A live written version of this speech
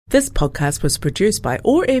This podcast was produced by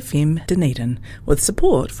OAR FM Dunedin with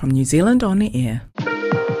support from New Zealand On Air.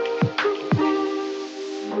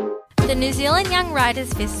 The New Zealand Young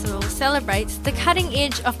Writers Festival celebrates the cutting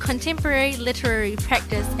edge of contemporary literary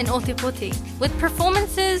practice in Ōtepoti with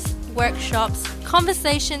performances, workshops,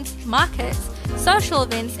 conversations, markets, social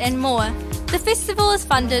events and more. The festival is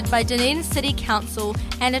funded by Dunedin City Council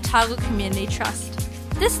and Otago Community Trust.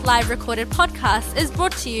 This live recorded podcast is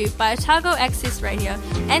brought to you by Otago Access Radio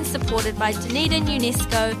and supported by Dunedin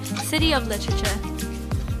UNESCO City of Literature.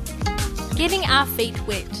 Getting our feet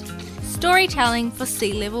wet. Storytelling for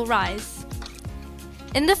sea level rise.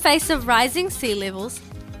 In the face of rising sea levels,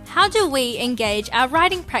 how do we engage our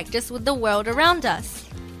writing practice with the world around us?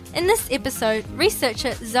 In this episode,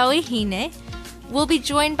 researcher Zoe Hine will be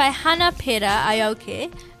joined by Hana Pera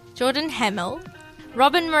Aoke, Jordan Hamill,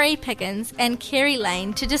 Robin Marie Pickens and Kerry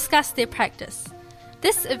Lane to discuss their practice.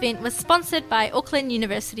 This event was sponsored by Auckland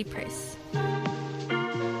University Press. Kia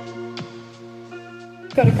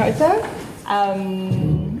ora koutou.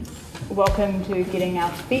 Welcome to Getting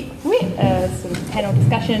Our Feet Wet, a sort of panel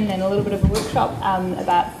discussion and a little bit of a workshop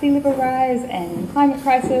about sea level rise and climate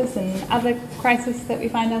crisis and other crises that we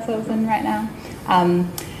find ourselves in right now.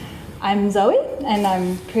 I'm Zoe, and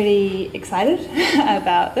I'm pretty excited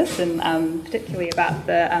about this, and particularly about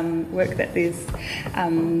the work that these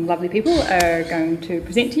lovely people are going to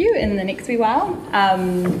present to you in the next wee while.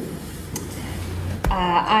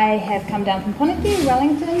 I have come down from Poneke,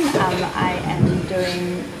 Wellington. I am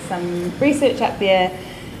doing some research up there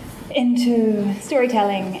into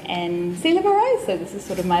storytelling and sea level rise, so this is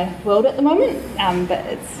sort of my world at the moment, but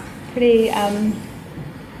it's pretty...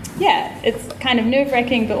 it's kind of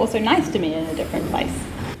nerve-wracking but also nice to me in a different place.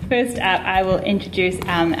 First up, I will introduce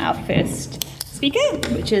our first speaker,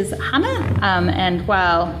 which is Hana, and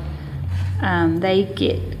while they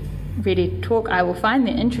get ready to talk, I will find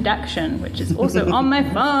the introduction, which is also on my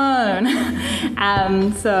phone.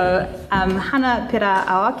 Hana Pera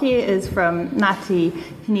Aoke is from Ngāti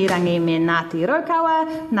Hinirangi me Ngāti Raukawa,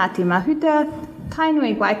 Ngāti Mahuta,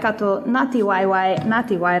 Tainui Waikato, Ngāti Waiwai,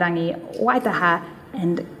 Ngāti Wairangi, Waitaha,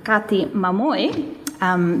 and Kati Mamoi.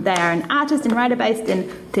 They are an artist and writer based in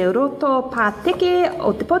Te Roto Pāteke,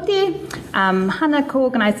 Ōtepoti. Hana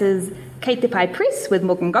co-organises Kei Te Pai Press with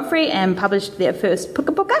Morgan Godfrey and published their first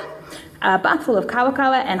Puka Puka, A Bathful of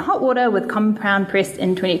Kawakawa and Hot Water with Compound Press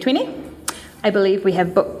in 2020. I believe we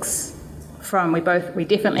have books from, we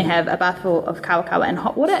definitely have A Bathful of Kawakawa and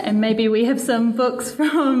Hot Water, and maybe we have some books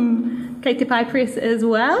from Kei Te Pai Press as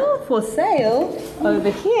well for sale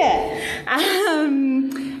over here.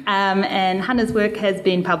 And Hana's work has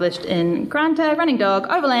been published in Granta, Running Dog,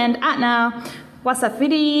 Overland, Art Now,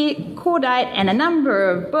 Wasawhiri, Cordite, and a number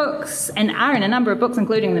of books, and are in a number of books,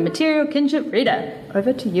 including The Material Kinship Reader.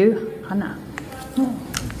 Over to you, Hana.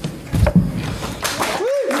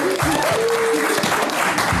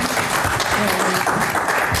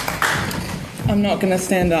 I'm not going to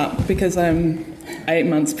stand up because I'm 8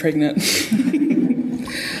 months pregnant.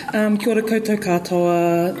 Kia ora koutou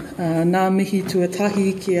katoa, nā mihi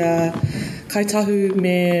tuatahi kia kaitahu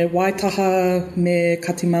me Waitaha me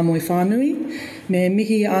Kati Mamoi whānui, me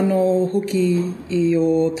mihi anō hoki I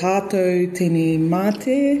o tātou tini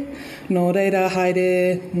mate, nō reira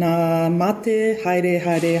haere nā mate, haere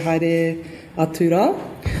atura.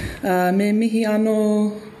 Me mihi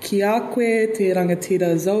anō ki a koe te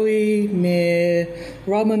rangatira Zoe, me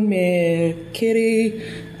Robin, me Kerry,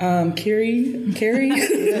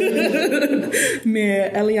 me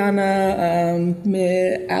Eliana,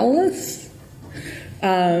 me Alice.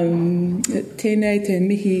 Tēnei te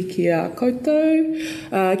mihi ki a koutou.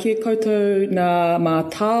 Ki a koutou nā mā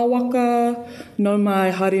tāwaka, no mai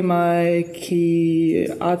haere mai ki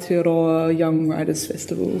Aotearoa Young Writers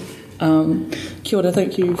Festival. Kia ora,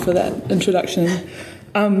 thank you for that introduction.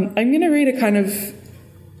 I'm going to read a kind of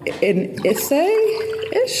an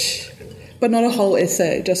essay-ish, but not a whole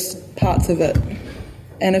essay, just parts of it.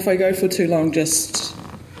 And if I go for too long, just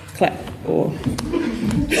clap or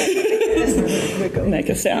make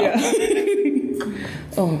a sound. Yeah.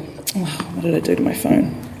 Oh, what did I do to my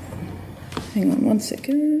phone? Hang on 1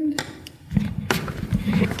 second.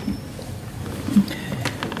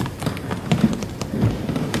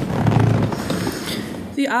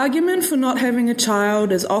 The argument for not having a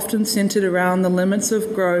child is often centred around the limits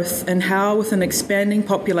of growth and how, with an expanding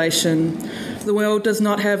population, the world does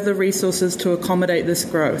not have the resources to accommodate this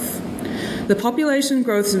growth. The population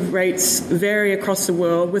growth rates vary across the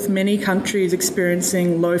world, with many countries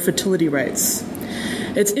experiencing low fertility rates.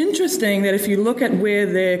 It's interesting that if you look at where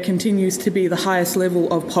there continues to be the highest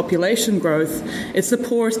level of population growth, it's the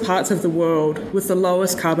poorest parts of the world with the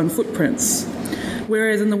lowest carbon footprints.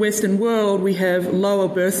 whereas in the Western world we have lower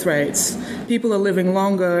birth rates. People are living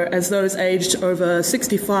longer, as those aged over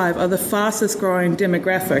 65 are the fastest growing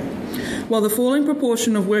demographic, while the falling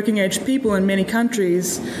proportion of working-age people in many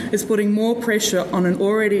countries is putting more pressure on an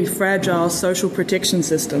already fragile social protection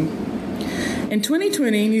system. In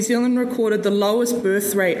 2020, New Zealand recorded the lowest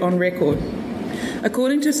birth rate on record.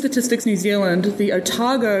 According to Statistics New Zealand, the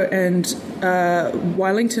Otago and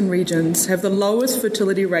Wellington regions have the lowest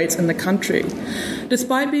fertility rates in the country,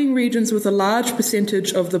 despite being regions with a large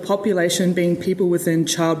percentage of the population being people within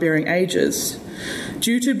childbearing ages,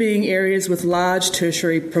 due to being areas with large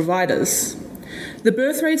tertiary providers. The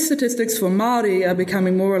birth rate statistics for Māori are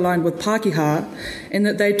becoming more aligned with Pākehā in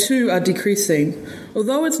that they too are decreasing,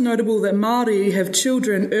 although it's notable that Māori have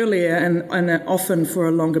children earlier and often for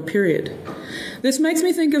a longer period. This makes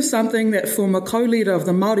me think of something that former co-leader of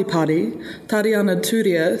the Māori Party, Tariana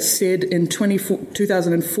Turia, said in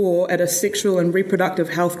 2004 at a sexual and reproductive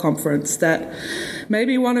health conference, that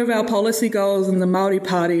maybe one of our policy goals in the Māori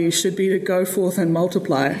Party should be to go forth and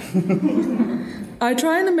multiply. I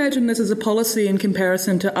try and imagine this as a policy in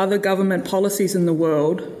comparison to other government policies in the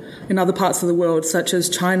world, in other parts of the world, such as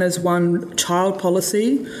China's one-child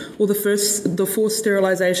policy or the forced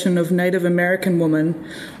sterilization of Native American women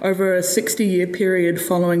over a 6-year period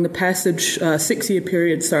following the passage of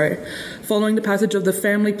the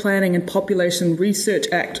Family Planning and Population Research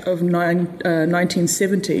Act of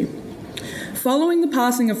 1970. Following the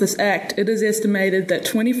passing of this act, it is estimated that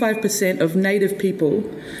 25% of Native people,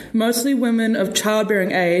 mostly women of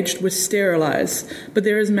childbearing age, were sterilised, but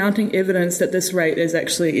there is mounting evidence that this rate is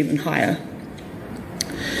actually even higher.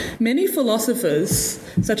 Many philosophers,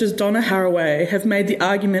 such as Donna Haraway, have made the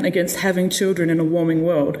argument against having children in a warming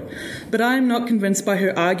world, but I am not convinced by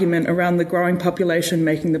her argument around the growing population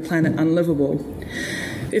making the planet unlivable.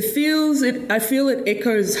 I feel it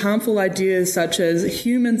echoes harmful ideas such as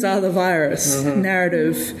humans are the virus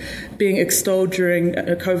narrative being extolled during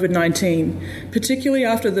COVID-19, particularly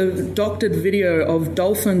after the doctored video of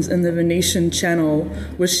dolphins in the Venetian Channel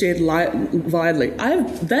was shared widely.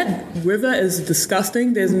 That river is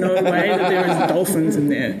disgusting. There's no way that there is dolphins in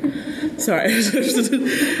there. Sorry.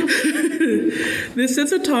 This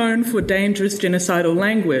sets a tone for dangerous genocidal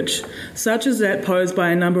language, such as that posed by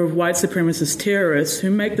a number of white supremacist terrorists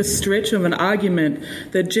who make the stretch of an argument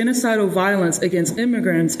that genocidal violence against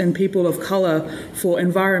immigrants and people of colour for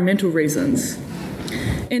environmental reasons.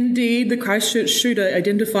 Indeed, the Christchurch shooter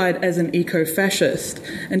identified as an eco-fascist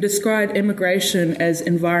and described immigration as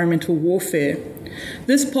environmental warfare.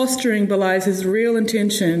 This posturing belies his real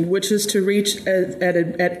intention, which is to reach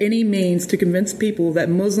at any means to convince people that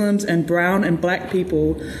Muslims and brown and black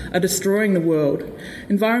people are destroying the world.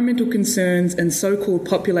 Environmental concerns and so-called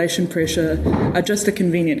population pressure are just a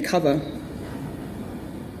convenient cover.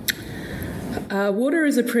 Water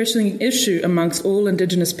is a pressing issue amongst all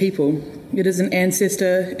Indigenous people. It is an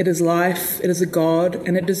ancestor, it is life, it is a god,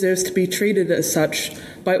 and it deserves to be treated as such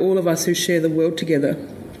by all of us who share the world together.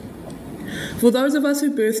 For those of us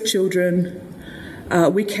who birth children,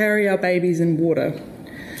 we carry our babies in water.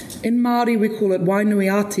 In Māori, we call it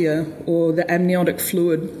wainuiatia, or the amniotic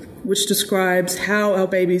fluid, which describes how our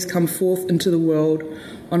babies come forth into the world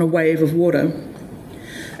on a wave of water.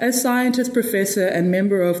 As scientist, professor, and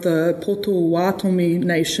member of the Potawatomi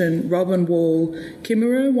Nation, Robin Wall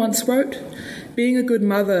Kimmerer once wrote, being a good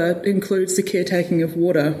mother includes the caretaking of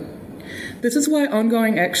water. This is why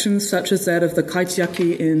ongoing actions such as that of the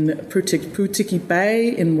Kaitiaki in Putiki Bay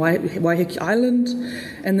in Waiheke Island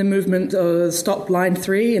and the movement of Stop Line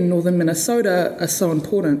 3 in northern Minnesota are so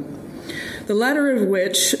important. The latter of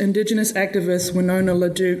which Indigenous activist Winona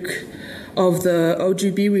LaDuke of the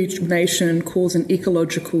Ojibwe Nation calls an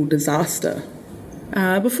ecological disaster.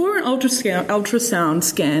 Before an ultrasound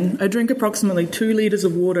scan, I drink approximately 2 litres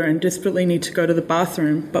of water and desperately need to go to the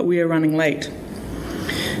bathroom, but we are running late.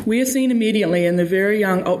 We are seen immediately, and the very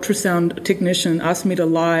young ultrasound technician asked me to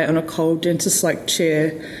lie on a cold dentist-like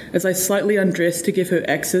chair as I slightly undress to give her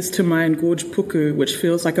access to my engorged puku, which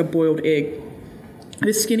feels like a boiled egg.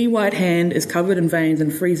 Her skinny white hand is covered in veins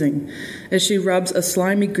and freezing as she rubs a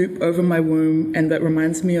slimy goop over my womb, and that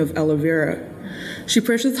reminds me of aloe vera. She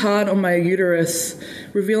presses hard on my uterus,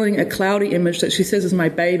 revealing a cloudy image that she says is my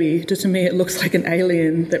baby. To me, it looks like an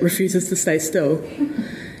alien that refuses to stay still.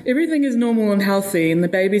 Everything is normal and healthy, and the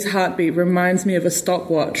baby's heartbeat reminds me of a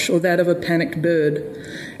stopwatch or that of a panicked bird.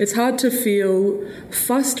 It's hard to feel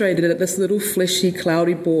frustrated at this little fleshy,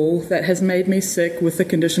 cloudy ball that has made me sick with a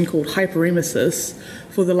condition called hyperemesis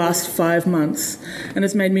for the last 5 months and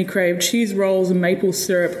has made me crave cheese rolls, maple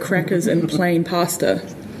syrup, crackers, and plain pasta.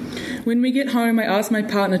 When we get home, I ask my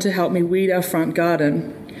partner to help me weed our front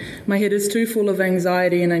garden. My head is too full of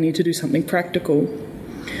anxiety and I need to do something practical.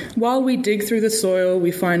 While we dig through the soil,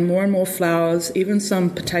 we find more and more flowers, even some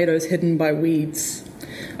potatoes hidden by weeds.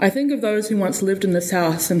 I think of those who once lived in this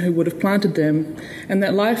house and who would have planted them, and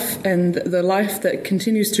the life that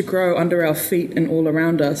continues to grow under our feet and all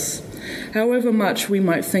around us, however much we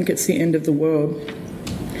might think it's the end of the world.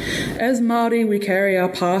 As Māori, we carry our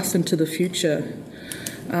past into the future.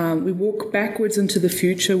 We walk backwards into the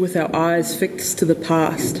future with our eyes fixed to the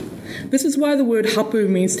past. This is why the word hapu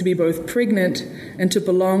means to be both pregnant and to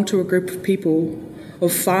belong to a group of people,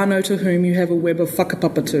 of whānau to whom you have a web of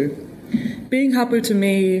whakapapatu. Being hapu to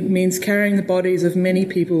me means carrying the bodies of many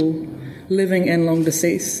people, living and long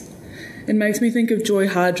deceased. It makes me think of Joy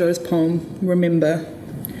Harjo's poem, Remember.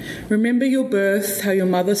 Remember your birth, how your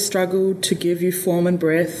mother struggled to give you form and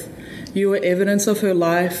breath. You are evidence of her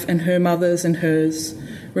life and her mother's and hers.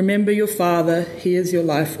 Remember your father, he is your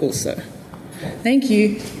life also. Thank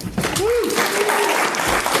you.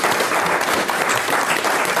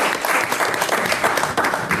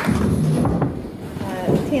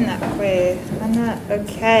 Tēnā koe, Hana.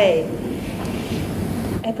 Okay.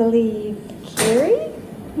 I believe Kerry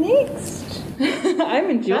next. I'm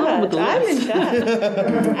in charge.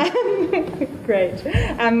 Great.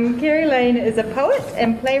 Kerry Lane is a poet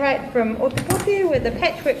and playwright from Ōtepoti with a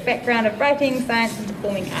patchwork background of writing, science and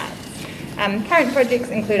performing arts. Current projects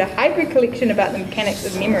include a hybrid collection about the mechanics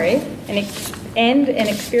of memory and an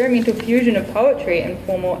experimental fusion of poetry and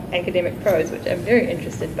formal academic prose, which I'm very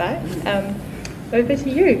interested by. Over to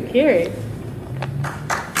you, Kerry.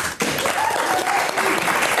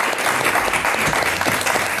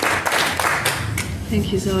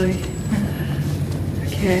 Thank you, Zoe.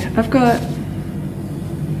 Okay, I've got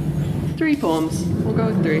 3 poems. We'll go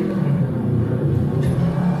with 3.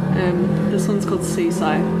 This one's called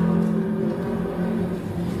Seaside.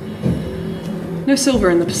 No silver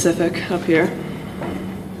in the Pacific up here.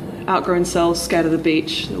 Outgrown cells scatter the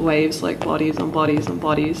beach, the waves like bodies on bodies on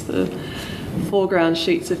bodies, the foreground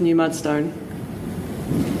sheets of new mudstone.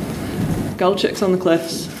 Gull chicks on the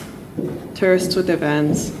cliffs, tourists with their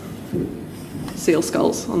vans, seal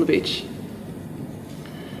skulls on the beach.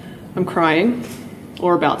 I'm crying,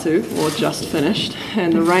 or about to, or just finished,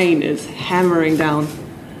 and the rain is hammering down,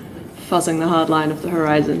 fuzzing the hard line of the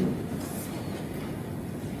horizon.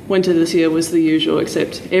 Winter this year was the usual,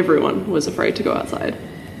 except everyone was afraid to go outside.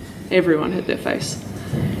 Everyone hid their face.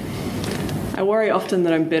 I worry often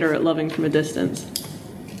that I'm better at loving from a distance.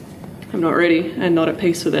 I'm not ready and not at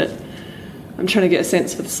peace with it. I'm trying to get a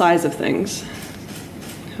sense for the size of things.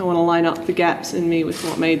 I want to line up the gaps in me with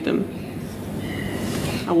what made them.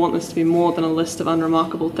 I want this to be more than a list of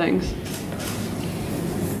unremarkable things.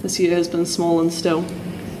 This year has been small and still.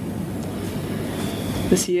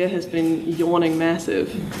 This year has been yawning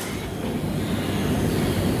massive.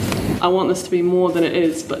 I want this to be more than it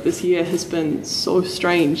is, but this year has been so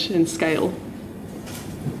strange in scale.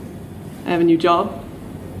 I have a new job.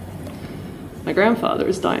 My grandfather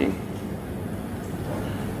is dying.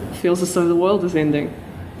 It feels as though the world is ending.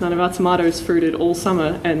 None of our tomatoes fruited all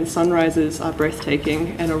summer, and sunrises are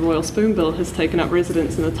breathtaking, and a royal spoonbill has taken up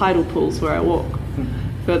residence in the tidal pools where I walk,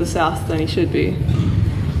 further south than he should be.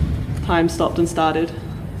 Time stopped and started,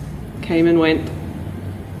 came and went.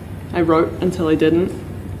 I wrote until I didn't.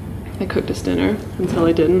 I cooked us dinner until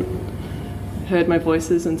I didn't. Heard my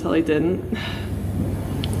voices until I didn't.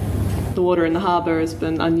 The water in the harbour has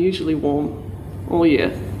been unusually warm all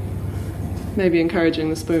year, maybe encouraging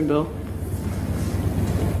the spoonbill.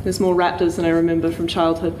 There's more raptors than I remember from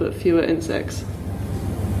childhood, but fewer insects.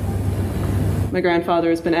 My grandfather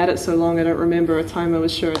has been at it so long I don't remember a time I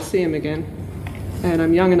was sure I'd see him again. And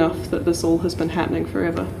I'm young enough that this all has been happening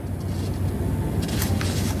forever.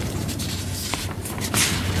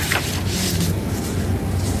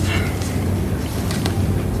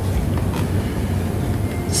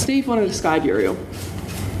 Steve wanted to sky Uriel.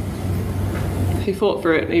 He fought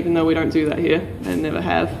for it, even though we don't do that here, and never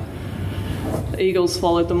have. The eagles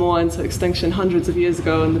followed the moa into extinction hundreds of years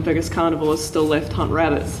ago, and the biggest carnivores still left to hunt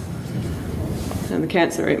rabbits. And the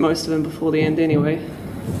cancer ate most of them before the end anyway.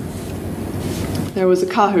 There was a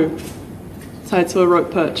kahu tied to a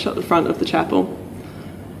rope perch at the front of the chapel,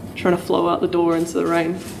 trying to flow out the door into the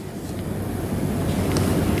rain.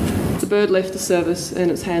 The bird left the service in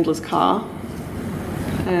its handler's car,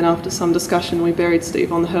 and after some discussion we buried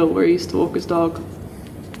Steve on the hill where he used to walk his dog,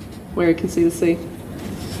 where he can see the sea.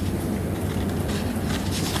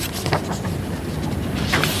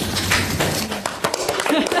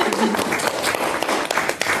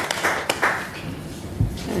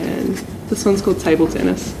 And this one's called Table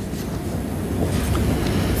Tennis.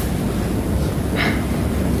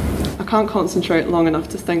 I can't concentrate long enough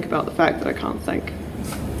to think about the fact that I can't think.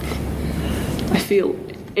 I feel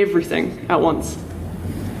everything at once.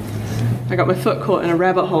 I got my foot caught in a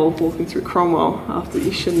rabbit hole walking through Cromwell after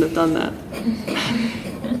you shouldn't have done that.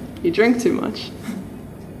 You drink too much.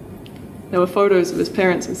 There were photos of his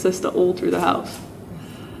parents and sister all through the house.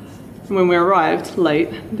 And when we arrived, late,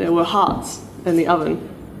 there were hearts in the oven,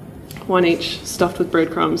 one each stuffed with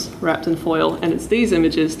breadcrumbs, wrapped in foil, and it's these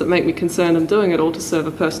images that make me concerned I'm doing it all to serve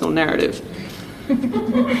a personal narrative.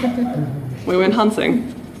 We went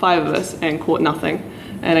hunting, 5 of us, and caught nothing,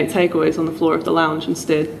 and ate takeaways on the floor of the lounge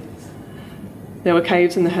instead. There were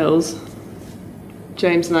caves in the hills.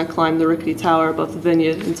 James and I climbed the rickety tower above the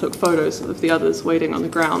vineyard and took photos of the others waiting on the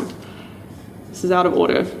ground. This is out of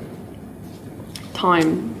order.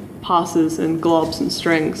 Time passes in globs and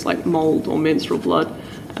strings like mold or menstrual blood,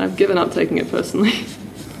 and I've given up taking it personally.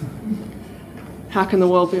 How can the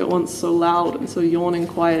world be at once so loud and so yawning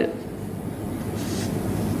quiet?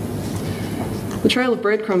 The trail of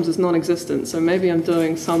breadcrumbs is non-existent, so maybe I'm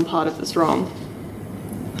doing some part of this wrong.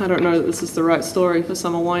 I don't know that this is the right story for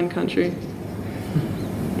summer wine country.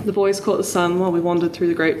 The boys caught the sun while we wandered through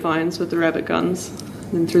the grapevines with the rabbit guns,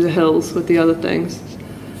 and then through the hills with the other things.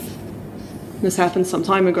 This happened some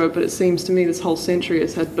time ago, but it seems to me this whole century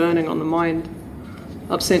has had burning on the mind.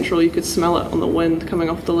 Up central, you could smell it on the wind coming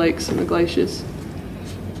off the lakes and the glaciers.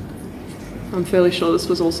 I'm fairly sure this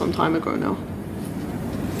was all some time ago now.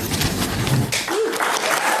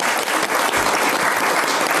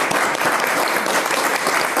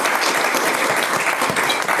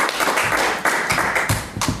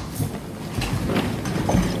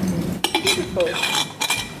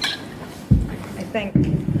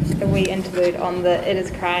 Interlude on the it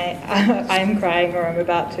is crying, I am crying or I'm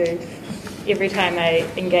about to. Every time I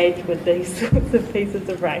engage with these sorts of pieces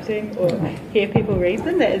of writing or hear people read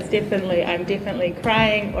them, that is definitely, I'm definitely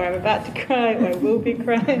crying or I'm about to cry or I will be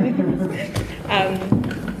crying,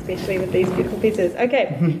 especially with these beautiful pieces.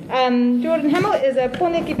 Okay, Jordan Hamill is a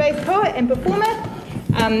Pōneke-based poet and performer.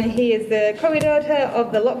 He is the co-editor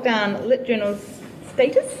of the Lockdown Lit Journal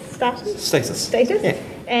Status. Yeah.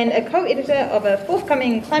 And a co-editor of a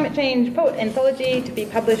forthcoming climate change poet anthology to be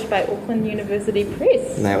published by Auckland University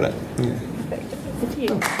Press. Nailed it. Yeah. Good to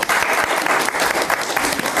you.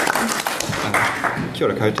 Kia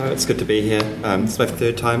ora koutou, it's good to be here. It's my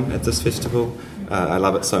 3rd time at this festival. I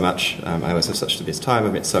love it so much. I always have such the best time.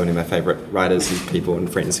 I've met so many of my favourite writers and people and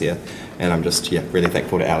friends here, and I'm just really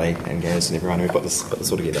thankful to Ali and Gaz and everyone who put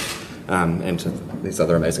this all together. And to these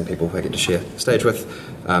other amazing people who I get to share stage with.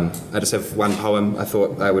 I just have one poem. I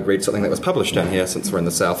thought I would read something that was published down here since we're in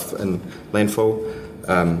the south in Landfall.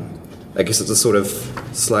 I guess it's a sort of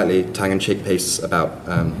slightly tongue-in-cheek piece about,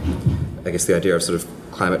 I guess, the idea of sort of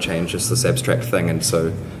climate change is this abstract thing, and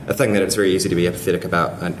so a thing that it's very easy to be apathetic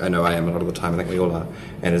about. I know I am a lot of the time, I think we all are,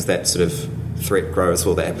 and as that sort of threat grows,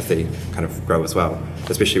 will the apathy kind of grow as well,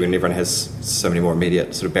 especially when everyone has so many more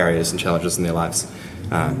immediate sort of barriers and challenges in their lives.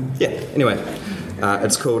 Anyway,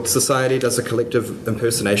 it's called Society Does a Collective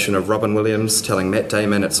Impersonation of Robin Williams telling Matt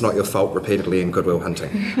Damon it's not your fault repeatedly in Good Will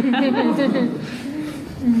Hunting.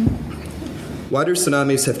 Why do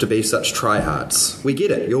tsunamis have to be such tryhards? We get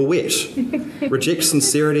it, you're wet. Reject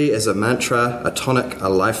sincerity as a mantra, a tonic, a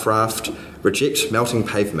life raft. Reject melting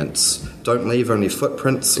pavements. Don't leave only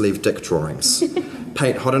footprints, leave dick drawings.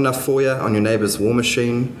 Paint hot enough for you on your neighbour's war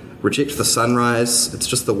machine. Reject the sunrise, it's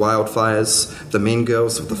just the wildfires, the mean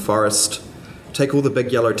girls of the forest. Take all the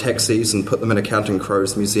big yellow taxis and put them in a Counting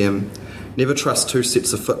Crows museum. Never trust 2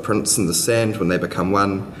 sets of footprints in the sand when they become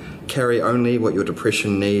one. Carry only what your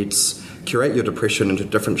depression needs. Curate your depression into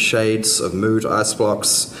different shades of mood ice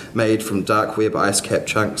blocks made from dark web ice cap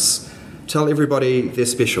chunks. Tell everybody they're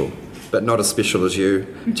special, but not as special as you.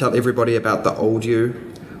 Tell everybody about the old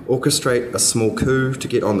you. Orchestrate a small coup to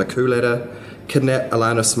get on the coup ladder. Kidnap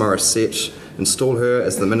Alanis Morissette. Install her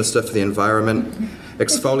as the Minister for the Environment.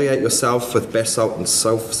 Exfoliate yourself with basalt and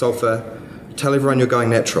sulphur. Tell everyone you're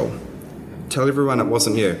going natural. Tell everyone it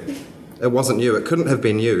wasn't you. It wasn't you. It couldn't have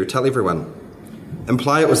been you. Tell everyone.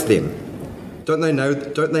 Imply it was them. Don't they know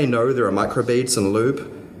there are microbeads in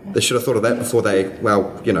lube? They should have thought of that before they,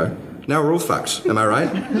 now we're all fucked. Am I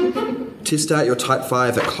right? Test out your Type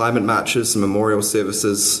 5 at climate marches and memorial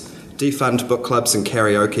services. Defund book clubs and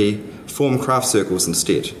karaoke. Form craft circles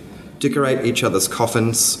instead. Decorate each other's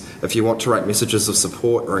coffins. If you want to write messages of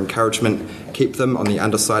support or encouragement, keep them on the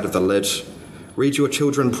underside of the lid. Read your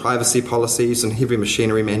children privacy policies and heavy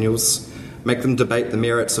machinery manuals. Make them debate the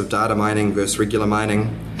merits of data mining versus regular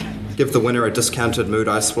mining. Give the winner a discounted mood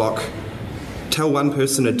ice block. Tell one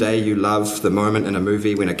person a day you love the moment in a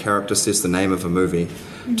movie when a character says the name of a movie.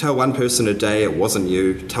 Tell one person a day it wasn't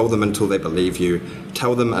you. Tell them until they believe you.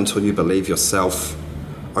 Tell them until you believe yourself.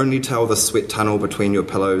 Only tell the sweat tunnel between your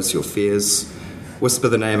pillows, your fears. Whisper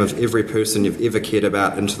the name of every person you've ever cared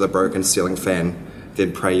about into the broken ceiling fan.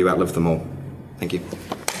 Then pray you outlive them all. Thank you.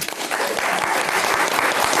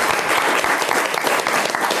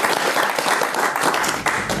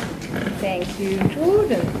 Thank you,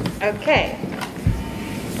 Jordan. Okay.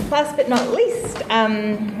 Last but not least,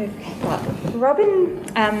 we've got Robin.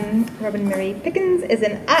 Robin Marie Pickens is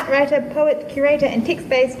an art writer, poet, curator, and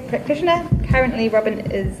text-based practitioner. Currently,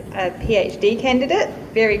 Robin is a PhD candidate,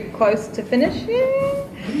 very close to finishing,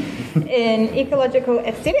 in ecological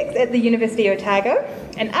aesthetics at the University of Otago,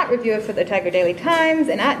 an art reviewer for the Otago Daily Times,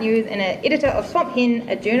 an art news, and an editor of Swamp Hen,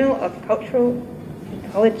 a journal of cultural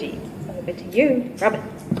ecology. So over to you, Robin.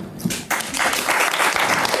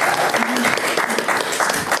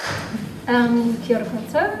 Kia ora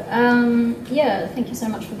koutou. Thank you so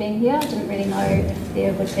much for being here. I didn't really know if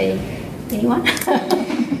there would be anyone.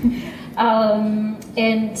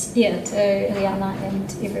 To Eliana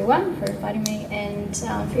and everyone for inviting me, and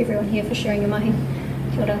for everyone here for sharing your mahi.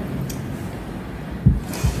 Kia ora.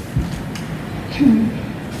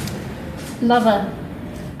 Lover,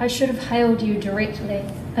 I should have hailed you directly,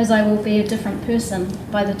 as I will be a different person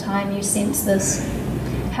by the time you sense this.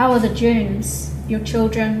 How are the dunes, your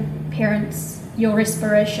children, parents, your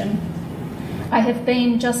respiration? I have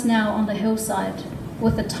been just now on the hillside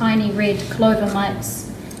with the tiny red clover mites,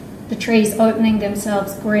 the trees opening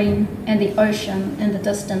themselves green and the ocean in the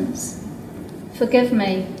distance. Forgive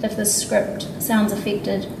me if this script sounds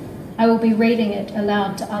affected. I will be reading it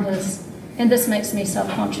aloud to others, and this makes me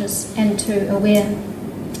self-conscious and too aware.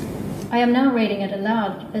 I am now reading it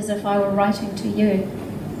aloud as if I were writing to you,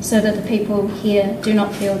 so that the people here do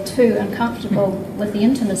not feel too uncomfortable with the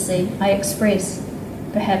intimacy I express.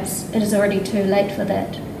 Perhaps it is already too late for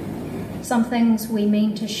that. Some things we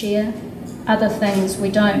mean to share, other things we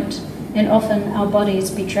don't, and often our bodies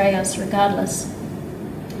betray us regardless.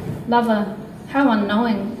 Lover, how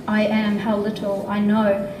unknowing I am, how little I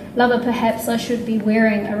know. Lover, perhaps I should be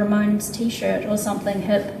wearing a Ramones t-shirt or something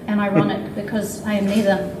hip and ironic, because I am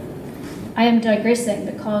neither. I am digressing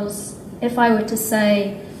because if I were to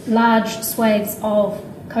say large swathes of,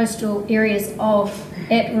 coastal areas of,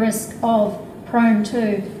 at risk of, prone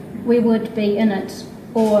to, we would be in it,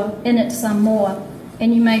 or in it some more,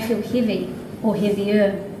 and you may feel heavy or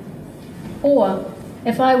heavier. Or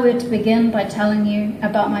if I were to begin by telling you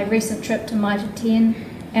about my recent trip to Mitre 10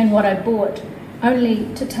 and what I bought,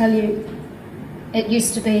 only to tell you it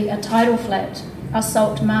used to be a tidal flat, a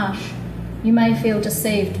salt marsh, you may feel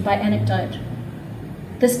deceived by anecdote.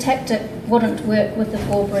 This tactic wouldn't work with the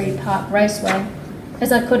Forbury Park Raceway,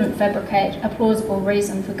 as I couldn't fabricate a plausible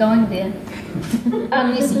reason for going there,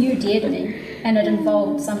 unless you dared me and it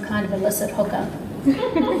involved some kind of illicit hookup.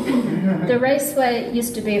 The raceway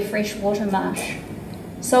used to be a freshwater marsh,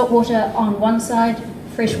 salt water on one side,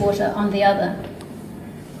 fresh water on the other.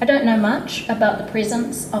 I don't know much about the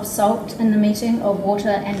presence of salt in the meeting of water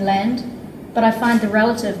and land, but I find the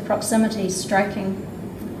relative proximity striking.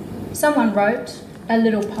 Someone wrote, a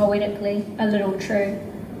little poetically, a little true,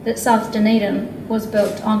 that South Dunedin was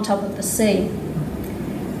built on top of the sea.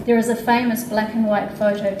 There is a famous black and white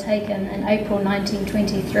photo taken in April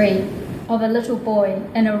 1923 of a little boy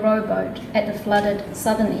in a rowboat at the flooded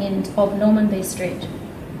southern end of Normanby Street.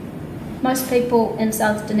 Most people in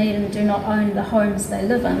South Dunedin do not own the homes they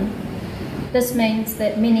live in. This means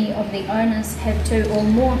that many of the owners have 2 or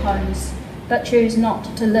more homes, but choose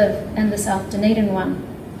not to live in the South Dunedin one.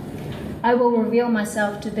 I will reveal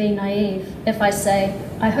myself to be naive if I say,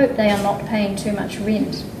 I hope they are not paying too much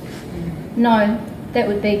rent. No, that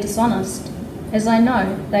would be dishonest, as I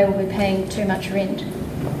know they will be paying too much rent.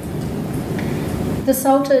 The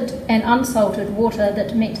salted and unsalted water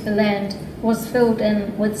that met the land was filled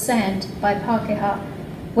in with sand by Pākehā,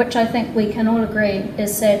 which I think we can all agree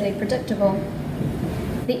is sadly predictable.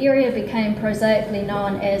 The area became prosaically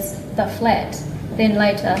known as the Flat, then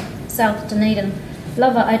later South Dunedin.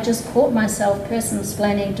 Lover, I just caught myself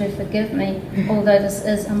person-splaining, do forgive me, although this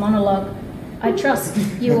is a monologue. I trust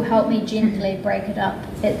you will help me gently break it up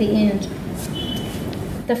at the end.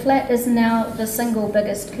 The Flat is now the single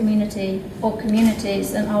biggest community or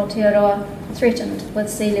communities in Aotearoa threatened with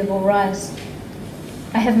sea level rise.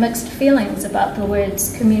 I have mixed feelings about the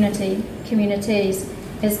words community, communities,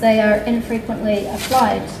 as they are infrequently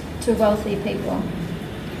applied to wealthy people.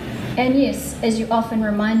 And yes, as you often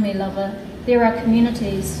remind me, lover, there are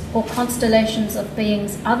communities or constellations of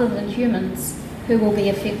beings other than humans who will be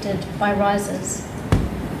affected by rises.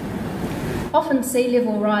 Often sea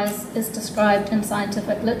level rise is described in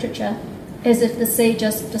scientific literature as if the sea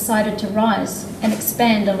just decided to rise and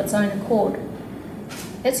expand of its own accord.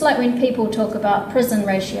 It's like when people talk about prison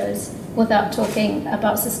ratios without talking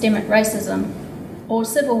about systemic racism, or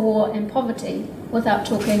civil war and poverty without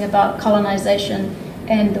talking about colonisation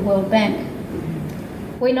and the World Bank.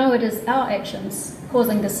 We know it is our actions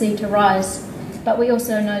causing the sea to rise, but we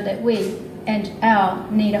also know that we and our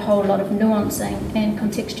need a whole lot of nuancing and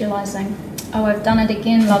contextualising. Oh, I've done it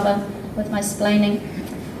again, lover, with my splaining.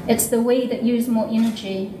 It's the we that use more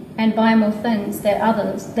energy and buy more things than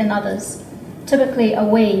others. Typically a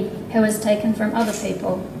we who is taken from other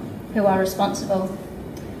people who are responsible.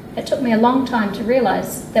 It took me a long time to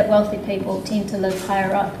realise that wealthy people tend to live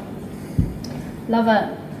higher up.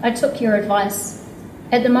 Lover, I took your advice.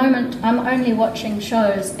 At the moment, I'm only watching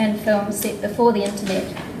shows and films set before the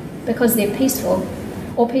internet because they're peaceful,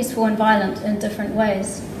 or peaceful and violent in different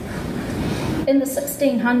ways. In the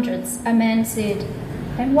 1600s, a man said,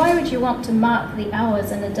 "And why would you want to mark the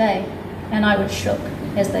hours in a day?" And I was shook,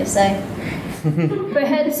 as they say.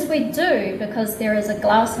 Perhaps we do, because there is a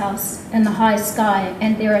glass house in the high sky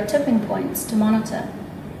and there are tipping points to monitor.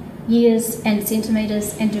 Years and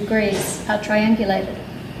centimetres and degrees are triangulated.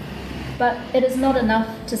 But it is not enough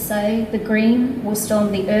to say the green will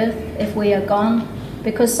storm the earth if we are gone,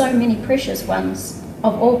 because so many precious ones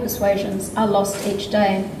of all persuasions are lost each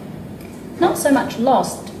day. Not so much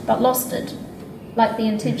lost, but losted, like the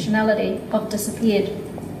intentionality of disappeared.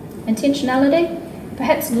 Intentionality?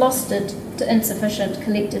 Perhaps losted to insufficient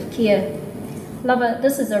collective care. Lover,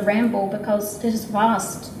 this is a ramble because it is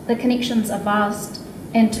vast. The connections are vast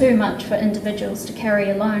and too much for individuals to carry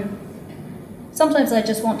alone. Sometimes I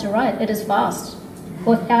just want to write, it is vast,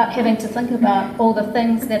 without having to think about all the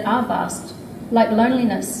things that are vast, like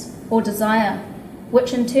loneliness or desire,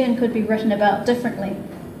 which in turn could be written about differently.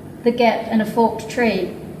 The gap in a forked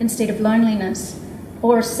tree instead of loneliness,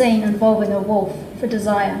 or a scene involving a wolf for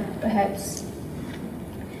desire, perhaps.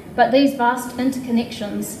 But these vast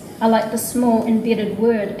interconnections are like the small embedded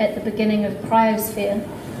word at the beginning of cryosphere.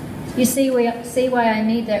 You see why I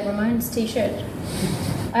need that Ramones t-shirt?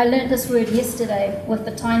 I learnt this word yesterday with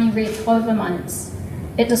the tiny red clover mites.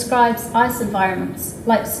 It describes ice environments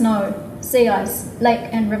like snow, sea ice, lake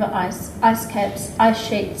and river ice, ice caps, ice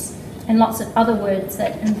sheets, and lots of other words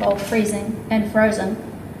that involve freezing and frozen.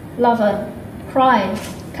 Lover, cry,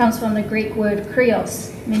 comes from the Greek word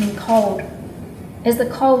krios, meaning cold. As the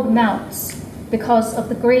cold melts, because of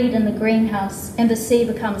the greed in the greenhouse, and the sea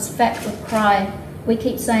becomes fat with cry, we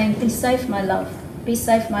keep saying, "Be safe, my love. Be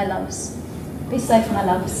safe, my loves. Be safe, my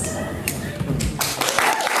loves."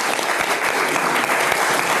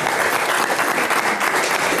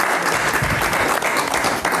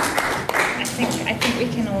 I think we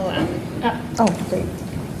can all Great.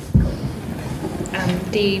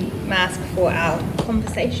 de-mask for our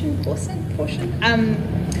conversation portion.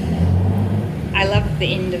 I love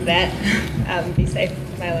the end of that. Be safe,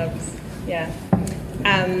 my loves. Yeah.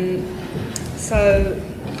 So,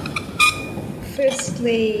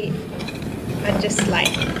 firstly, I'd just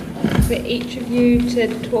like for each of you to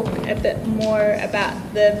talk a bit more about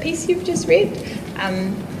the piece you've just read.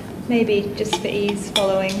 Maybe just for ease,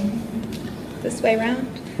 following this way round.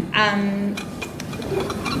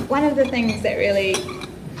 One of the things that really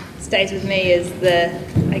stays with me is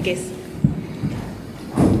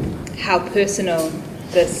how personal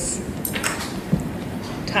this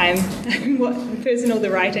time, what personal the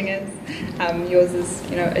writing is. Yours is,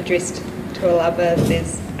 addressed to a lover.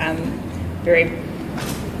 There's very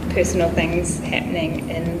personal things happening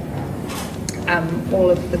in all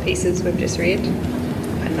of the pieces we've just read.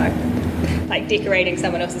 I don't know, like decorating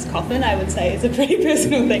someone else's coffin, I would say is a pretty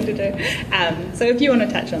personal thing to do. So if you want to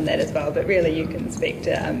touch on that as well, but really you can speak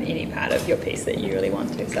to any part of your piece that you really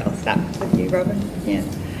want to. So I'll start with you, Robin. Yeah.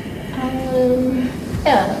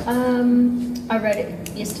 I read it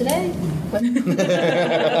yesterday with,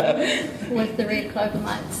 with the red clover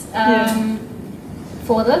mites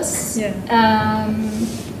for this.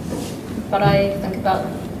 But I think about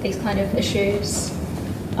these kind of issues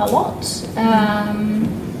a lot, and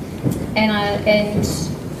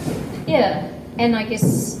I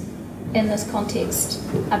guess in this context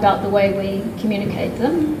about the way we communicate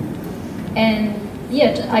them, and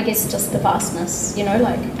I guess just the vastness,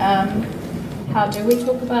 how do we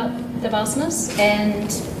talk about the vastness, and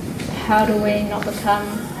how do we not become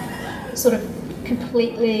sort of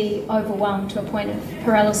completely overwhelmed to a point of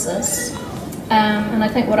paralysis. And I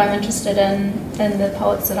think what I'm interested in the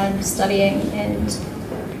poets that I'm studying and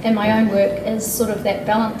in my own work is sort of that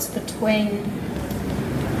balance between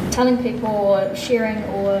telling people or sharing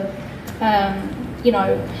or,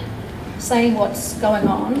 saying what's going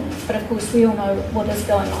on, but of course we all know what is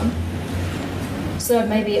going on. So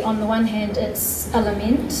maybe on the one hand it's a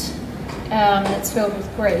lament, it's filled with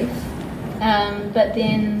grief, but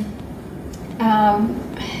then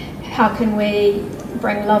how can we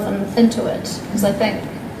bring love into it? Because I think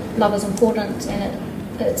love is important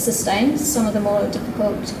and it sustains some of the more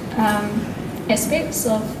difficult aspects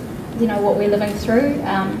of what we're living through,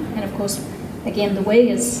 and of course again the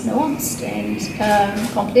we is nuanced and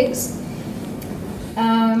complex.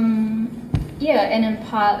 And in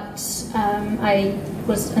part I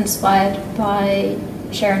was inspired by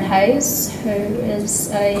Sharon Hayes, who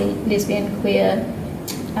is a lesbian queer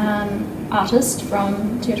artist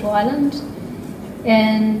from Turtle Island,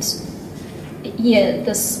 and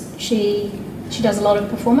she does a lot of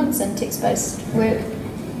performance and text-based work,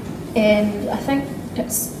 and I think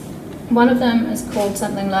it's one of them is called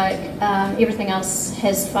something like Everything Else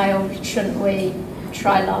Has Failed, Shouldn't We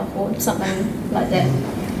Try Love, or something like that.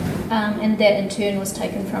 And that in turn was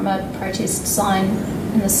taken from a protest sign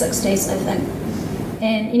in the 60s, I think.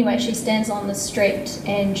 And anyway, she stands on the street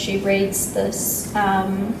and she reads this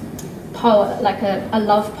poem, like a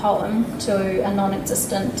love poem to a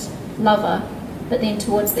non-existent lover. But then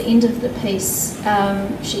towards the end of the piece,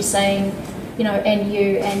 she's saying, and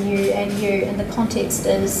you, and you, and you, and the context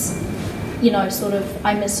is, sort of,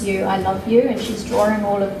 I miss you, I love you, and she's drawing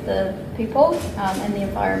all of the people and the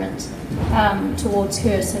environment towards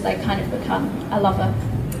her, so they kind of become a lover.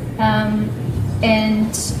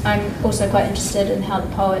 And I'm also quite interested in how the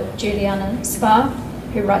poet Juliana Spar,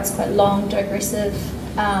 who writes quite long, digressive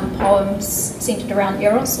poems centered around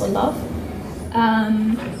eros or love,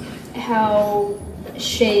 how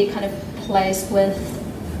she kind of plays with,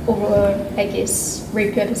 or I guess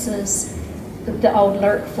repurposes the old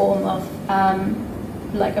lyric form of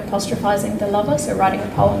like apostrophizing the lover, so writing a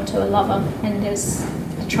poem to a lover, and there's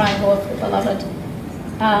a triangle of the beloved,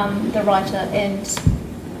 the writer and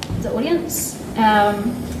the audience.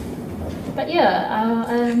 But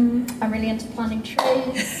I'm really into planting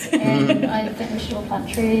trees, and I think we should all plant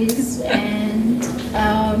trees and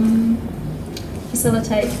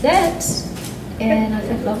facilitate that, and I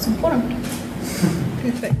think love's important.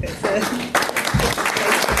 Perfect.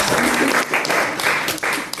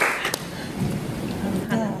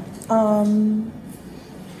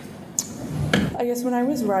 I guess when I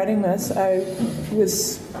was writing this, I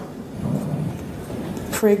was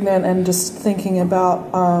pregnant and just thinking about,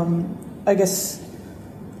 I guess,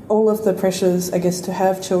 all of the pressures, I guess, to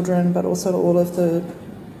have children, but also all of the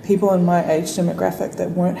people in my age demographic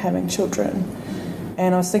that weren't having children.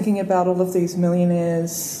 And I was thinking about all of these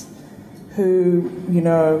millionaires who,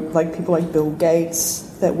 like people like Bill Gates,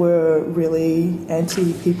 that were really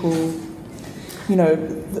anti-people.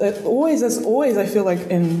 There's always, I feel like,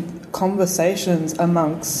 in conversations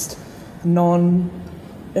amongst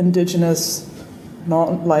non-Indigenous,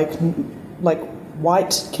 like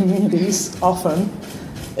white communities, often,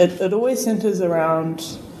 it always centres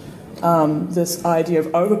around this idea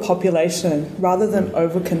of overpopulation rather than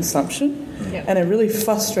overconsumption. Yeah. And it really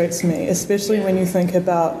frustrates me, especially when you think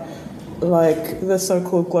about like the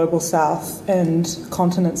so-called global south and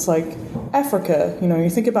continents like Africa. You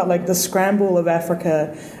think about like the scramble of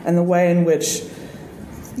Africa and the way in which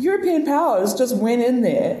European powers just went in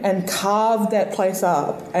there and carved that place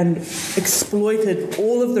up and exploited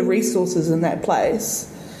all of the resources in that place.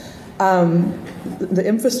 The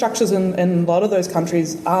infrastructures in a lot of those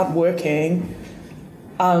countries aren't working,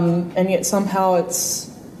 and yet somehow it's,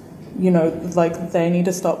 like they need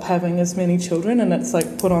to stop having as many children, and it's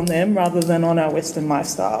like put on them rather than on our Western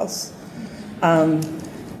lifestyles.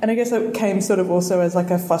 And I guess it came sort of also as like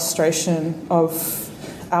a frustration of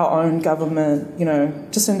our own government,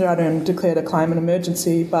 Jacinda Ardern declared a climate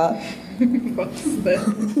emergency, but what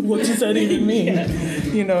does that even mean?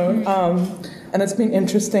 And it's been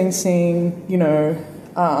interesting seeing,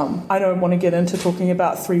 I don't want to get into talking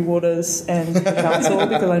about Three Waters and the council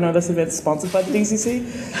because I know this event's sponsored by the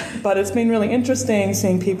DCC, but it's been really interesting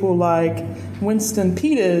seeing people like Winston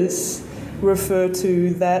Peters refer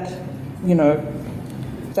to that,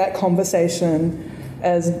 that conversation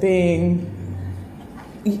as being,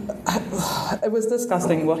 it was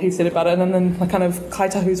disgusting what he said about it, and then kind of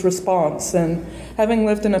Kaitahu's response. And having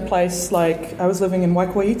lived in a place like, I was living in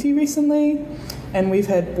Waikouaiti recently, and we've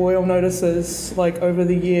had boil notices like over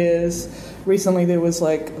the years. Recently there was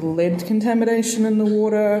like lead contamination in the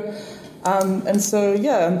water. And so,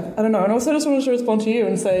 I don't know. And also just wanted to respond to you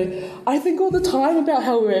and say, I think all the time about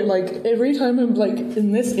how we're like, every time I'm like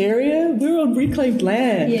in this area, we're on reclaimed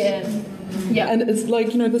land. Yeah. Yeah. And it's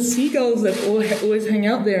like, the seagulls that always hang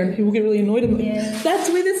out there, and people get really annoyed. And that's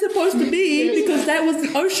where they're supposed to be, because that was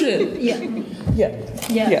the ocean. Yeah.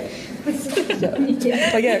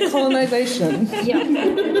 Colonization. Yeah.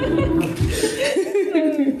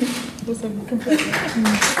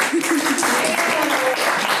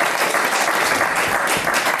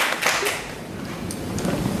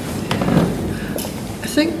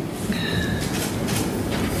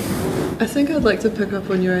 I think I'd like to pick up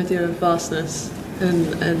on your idea of vastness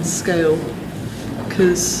and scale,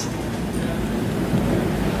 because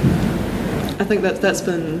I think that's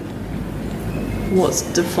been what's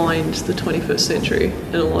defined the 21st century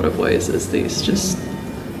in a lot of ways, is these just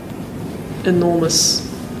enormous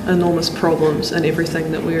problems, and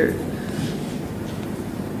everything that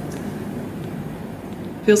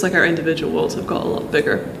feels like our individual worlds have got a lot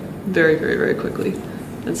bigger very, very, very quickly.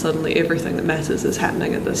 And suddenly everything that matters is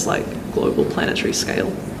happening at this global planetary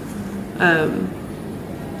scale. And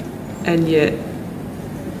yet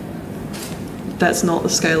that's not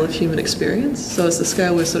the scale of human experience. So it's the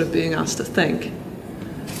scale we're sort of being asked to think.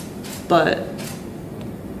 But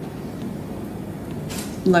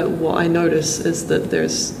what I notice is that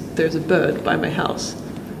there's a bird by my house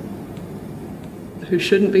who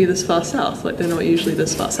shouldn't be this far south. They're not usually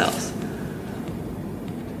this far south.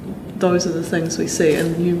 Those are the things we see,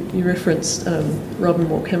 and you referenced Robin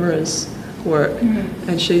Waughimera's work,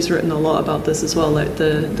 and she's written a lot about this as well,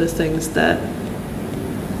 the things that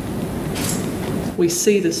we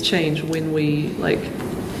see this change when we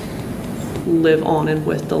live on and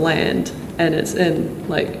with the land, and it's in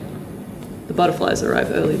the butterflies arrive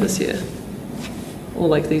early this year, or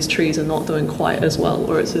these trees are not doing quite as well,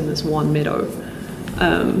 or it's in this one meadow,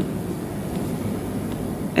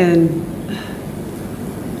 and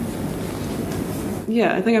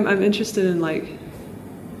yeah, I think I'm interested in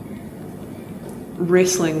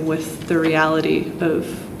wrestling with the reality of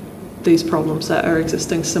these problems that are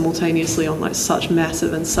existing simultaneously on such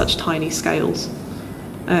massive and such tiny scales,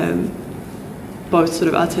 both sort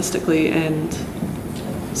of artistically and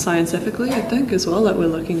scientifically, I think, as well. We're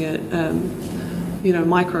looking at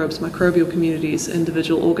microbes, microbial communities,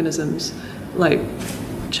 individual organisms,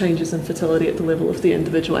 changes in fertility at the level of the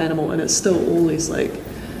individual animal, and it's still all these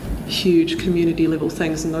huge community level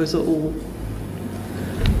things, and those are all,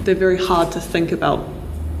 they're very hard to think about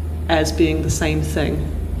as being the same thing,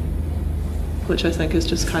 which I think is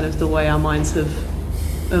just kind of the way our minds have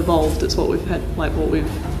evolved. It's what we've had, what we've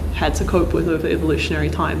had to cope with over evolutionary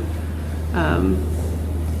time.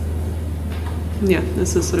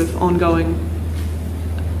 This is sort of ongoing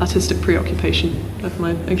artistic preoccupation of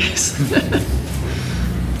mine, I guess.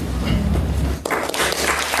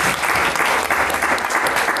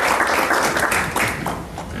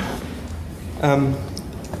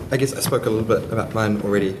 I guess I spoke a little bit about mine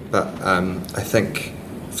already, but I think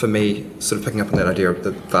for me, sort of picking up on that idea of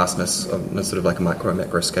the vastness of sort of a micro and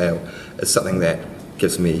macro scale is something that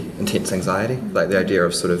gives me intense anxiety. The idea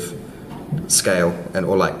of sort of scale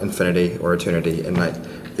or infinity or eternity, and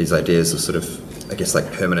these ideas of sort of, I guess,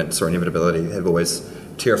 permanence or inevitability have always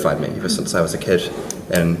terrified me ever since I was a kid.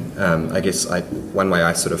 And I guess one way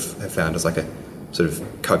I sort of have found as a sort of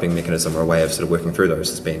coping mechanism or a way of sort of working through those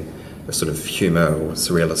has been a sort of humour or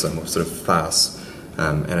surrealism or sort of farce,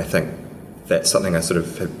 and I think that's something I sort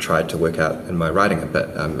of have tried to work out in my writing a bit,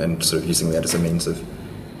 and sort of using that as a means of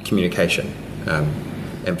communication, and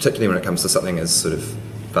particularly when it comes to something as sort of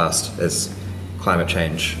vast as climate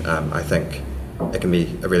change. I think it can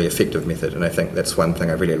be a really effective method, and I think that's one thing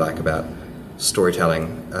I really like about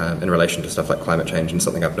storytelling in relation to stuff like climate change, and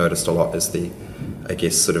something I've noticed a lot is the, I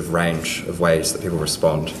guess, sort of range of ways that people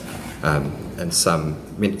respond. And so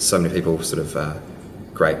many people sort of are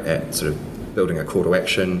great at sort of building a call to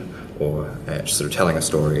action, or at sort of telling a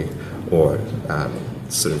story, or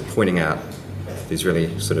sort of pointing out these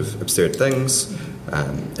really sort of absurd things.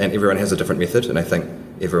 And everyone has a different method, and I think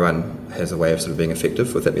everyone has a way of sort of being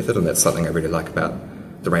effective with that method, and that's something I really like about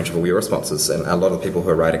the range of all your responses, and a lot of people who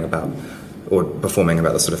are writing about or performing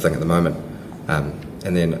about this sort of thing at the moment.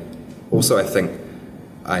 And then also I think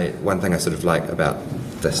one thing I sort of like about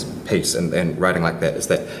this piece and writing like that is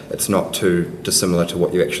that it's not too dissimilar to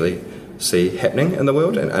what you actually see happening in the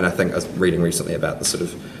world. And I think I was reading recently about the sort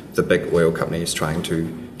of the big oil companies trying to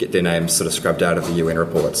get their names sort of scrubbed out of the UN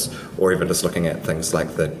reports, or even just looking at things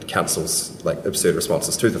like the council's absurd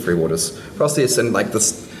responses to the Three Waters process, and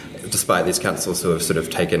this, despite these councils who have sort of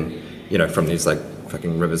taken from these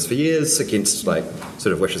fucking rivers for years against sort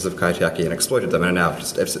of wishes of kaitiaki and exploited them, and are now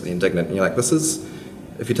just absolutely indignant. And you're this is,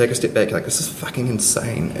 if you take a step back, this is fucking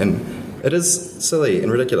insane, and it is silly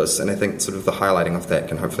and ridiculous. And I think sort of the highlighting of that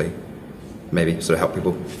can hopefully maybe sort of help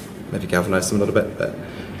people maybe galvanise them a little bit. But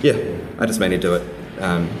yeah, I just mainly do it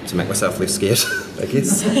to make myself less scared, I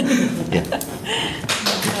guess. Yeah.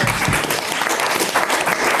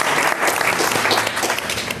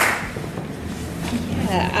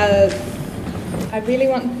 I really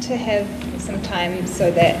want to have some time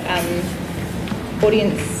so that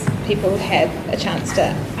audience people have a chance to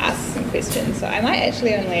ask some questions. So I might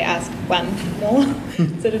actually only ask one more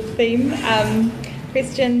sort of theme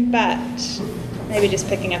question, but maybe just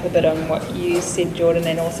picking up a bit on what you said, Jordan,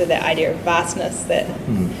 and also that idea of vastness that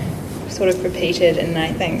sort of repeated, and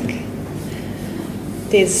I think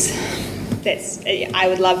I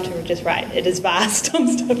would love to just write, it is vast on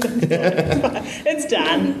stuff. It's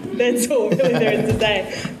done. That's all really there is to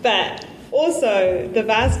say. But also the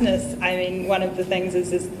vastness, I mean, one of the things is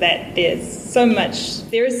that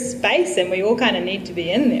there is space, and we all kind of need to be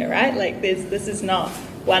in there, right? Like this is not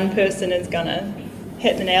one person is going to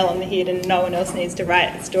hit the nail on the head and no one else needs to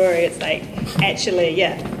write the story. It's like, actually,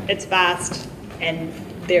 it's vast and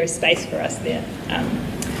there is space for us there.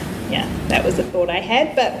 That was a thought I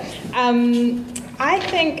had. But I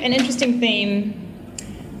think an interesting theme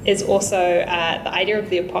is also the idea of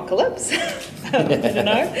the apocalypse. I don't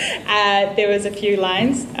know. There was a few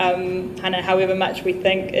lines, kind of however much we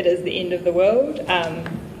think it is the end of the world,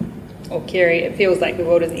 or Kerry, it feels like the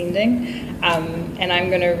world is ending. And I'm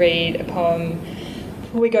going to read a poem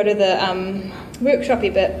before we go to the workshop-y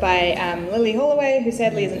bit by Lily Holloway, who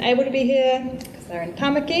sadly isn't able to be here because they're in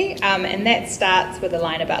Tamaki, and that starts with a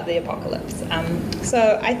line about the apocalypse.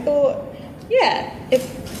 So I thought,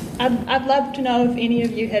 I'd love to know if any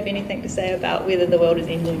of you have anything to say about whether the world is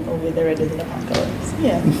ending or whether it is an apocalypse.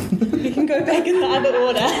 Yeah, you can go back in the other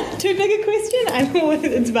order. Too big a question?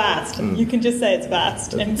 It's vast. You can just say it's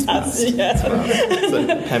vast. It's vast. Yeah. It's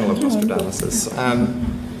a panel of Nostradamuses. I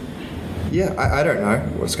don't know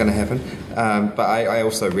what's going to happen, but I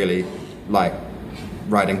also really like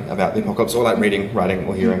writing about the apocalypse, or like reading, writing,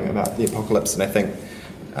 or hearing about the apocalypse. And I think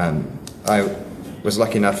I was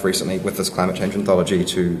lucky enough recently with this climate change anthology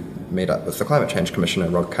to meet up with the Climate Change Commissioner,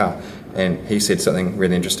 Rod Carr, and he said something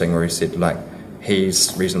really interesting where he said, like,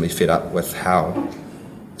 he's reasonably fed up with how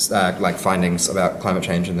findings about climate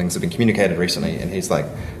change and things have been communicated recently, and he's like,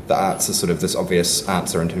 the arts is sort of this obvious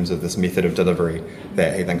answer in terms of this method of delivery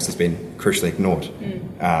that he thinks has been crucially ignored.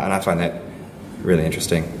 And I find that really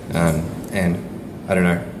interesting. And I don't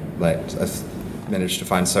know, like, I've managed to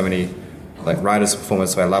find so many like writers,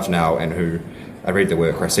 performers who I love now, and who I read their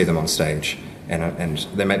work or I see them on stage, and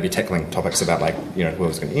they might be tackling topics about, like, you know, the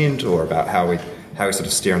world's going to end, or about how we sort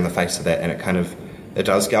of stare in the face of that, and it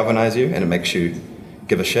does galvanise you, and it makes you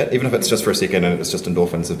give a shit, even if it's just for a second and it's just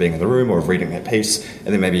endorphins of being in the room or of reading that piece, and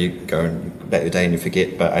then maybe you go about your day and you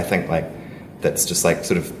forget. But I think, like, that's just like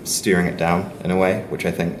sort of steering it down in a way, which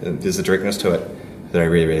I think there's a directness to it that I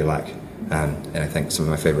really, really like, and I think some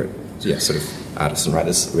of my favourite sort of artists and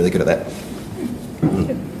writers are really good at that.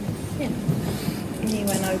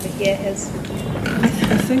 Anyone over here has?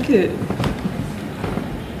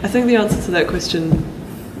 I think the answer to that question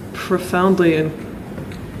profoundly and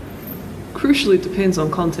crucially depends on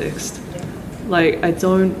context. Like, I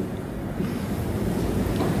think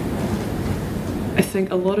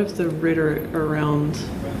a lot of the rhetoric around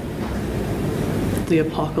the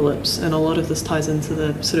apocalypse, and a lot of this ties into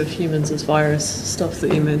the sort of humans as virus stuff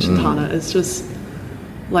that you mentioned, Hannah, is just,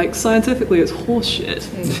 like, scientifically it's horseshit.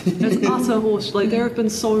 It's utter horseshit. Like, there have been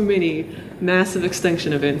so many massive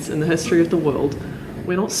extinction events in the history of the world.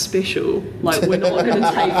 We're not special. Like, we're not going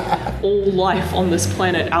to take all life on this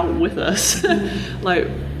planet out with us. Like,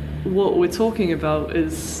 what we're talking about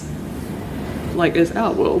is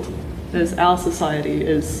our world, is our society,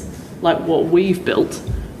 is like what we've built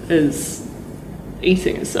is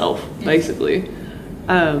eating itself, basically.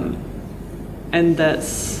 And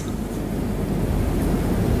that's,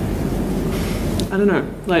 I don't know,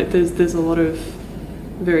 like, there's a lot of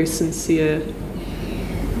very sincere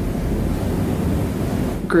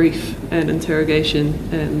grief and interrogation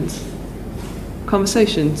and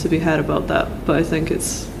conversation to be had about that. But I think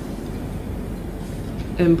it's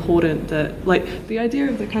important that, like, the idea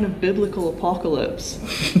of the kind of biblical apocalypse,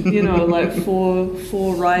 you know, like,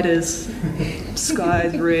 four riders,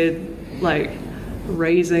 skies red, like,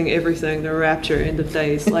 raising everything, the rapture, end of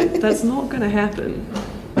days, like, that's not going to happen.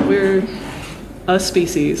 We're a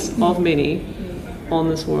species of many on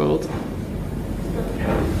this world.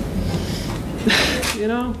 You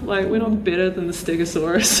know, like, we're not better than the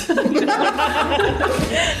Stegosaurus. You know?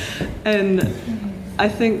 And I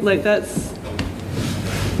think, like, that's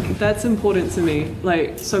important to me.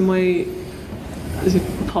 Like, so as you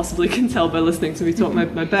possibly can tell by listening to me talk,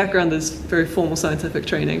 my background is very formal scientific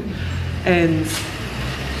training, and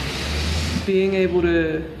being able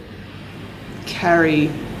to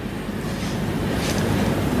carry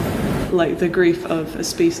like the grief of a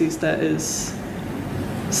species that is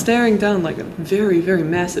staring down like very, very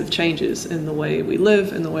massive changes in the way we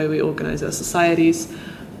live, in the way we organize our societies,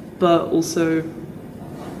 but also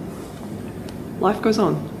life goes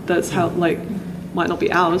on. That's how, like, might not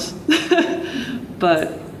be ours,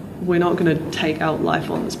 but we're not going to take out life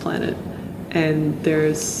on this planet. And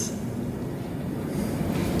it's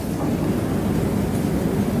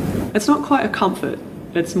not quite a comfort.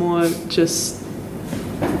 It's more just,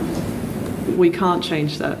 we can't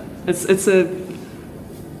change that. It's a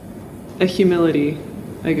humility,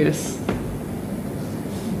 I guess.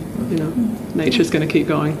 You know, nature's going to keep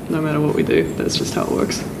going no matter what we do. That's just how it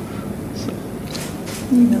works. So.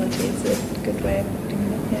 Humility is a good way of putting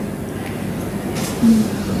it, yeah.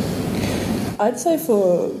 I'd say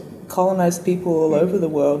for colonized people all over the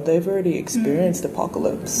world, they've already experienced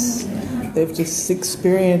apocalypse. They've just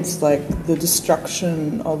experienced like the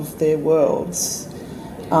destruction of their worlds.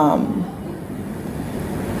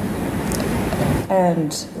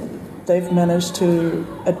 And they've managed to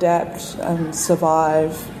adapt and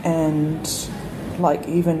survive, and like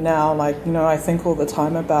even now, like, you know, I think all the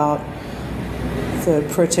time about the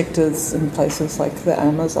protectors in places like the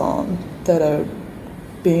Amazon that are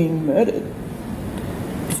being murdered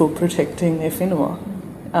for protecting their whenua.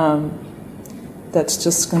 That's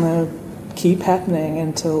just going to keep happening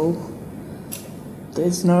until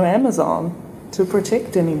there's no Amazon to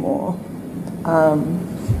protect anymore.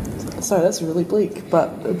 So that's really bleak, but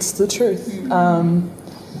it's the truth. And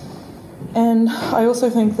I also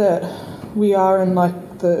think that we are in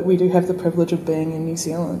we do have the privilege of being in New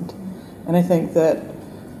Zealand. And I think that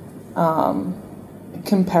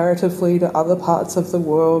comparatively to other parts of the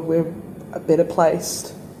world, we're better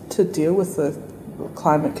placed to deal with the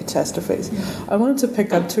climate catastrophes. I wanted to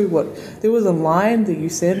pick up too there was a line that you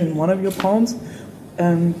said in one of your poems,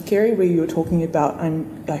 Kerry, where you were talking about, I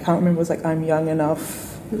can't remember, it was like, I'm young enough.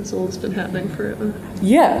 It's all that's been happening forever.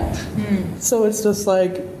 Yeah. So it's just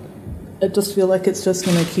like, I just feel like it's just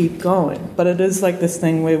going to keep going. But it is like this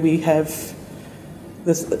thing where we have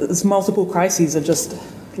this multiple crises are just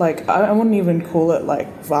like, I wouldn't even call it like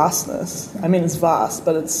vastness. I mean, it's vast,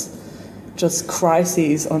 but it's just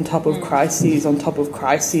crises on top of crises on top of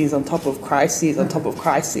crises on top of crises on top of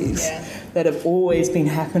crises that have always been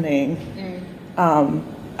happening,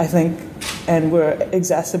 I think, and were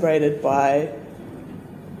exacerbated by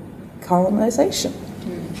colonization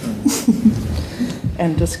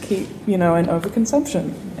and just keep, and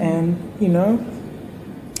overconsumption. And,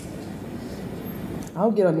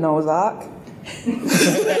 I'll get a Noah's Ark.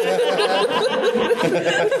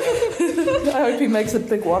 I hope he makes a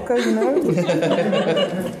big waka,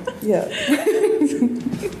 Yeah.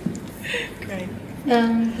 Great.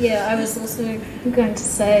 I was also going to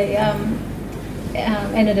say,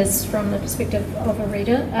 and it is from the perspective of a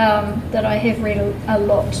reader, that I have read a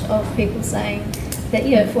lot of people saying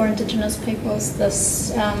that, for Indigenous peoples,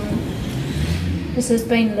 this has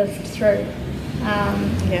been lived through.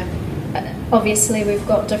 Obviously, we've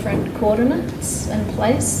got different coordinates in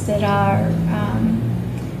place that are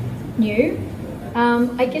new.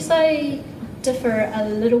 I guess I differ a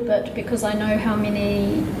little bit because I know how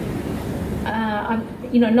many,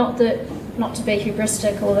 not to be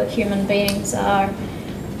hubristic or that human beings are,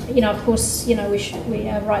 of course, we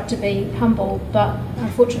are right to be humble, but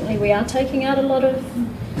unfortunately we are taking out a lot of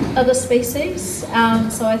other species.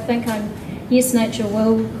 So I think yes, nature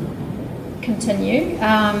will continue.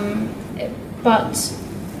 But,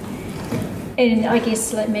 and I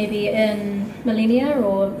guess like maybe in millennia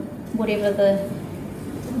or whatever the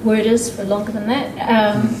word is for longer than that,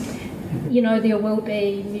 there will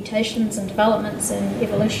be mutations and developments and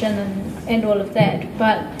evolution and all of that.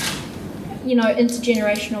 But,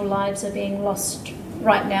 intergenerational lives are being lost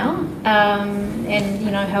right now, and,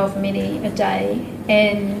 however many a day.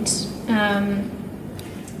 And,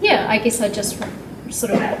 I guess I just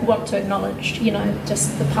sort of want to acknowledge,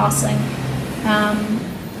 just the passing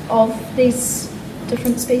of these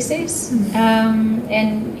different species.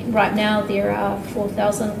 And right now there are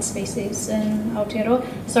 4,000 species in Aotearoa.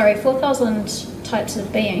 4,000 types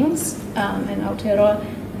of beings in Aotearoa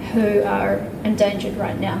who are endangered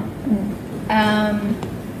right now.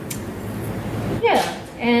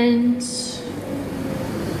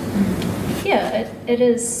 It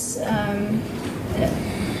is. I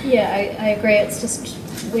agree. It's just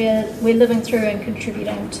we're living through and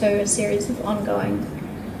contributing to a series of ongoing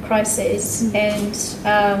crises, and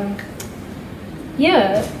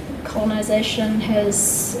colonisation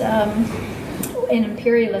has and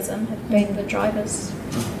imperialism have been the drivers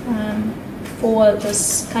for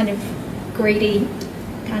this kind of greedy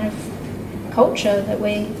kind of culture that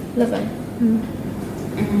we live in.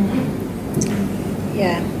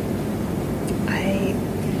 Yeah, I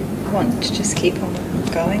want to just keep on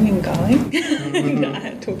going and going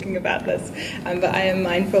talking about this, but I am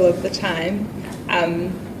mindful of the time.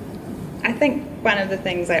 I think one of the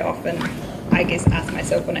things I often, I guess, ask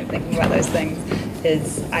myself when I'm thinking about those things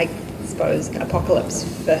is, I suppose, apocalypse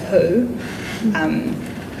for who?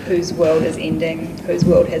 Whose world is ending, whose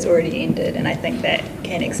world has already ended, and I think that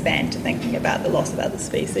can expand to thinking about the loss of other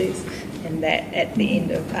species, and that at the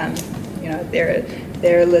end of,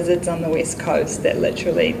 there are lizards on the west coast that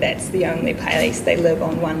literally, that's the only place they live,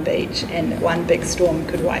 on one beach, and one big storm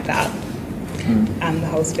could wipe out the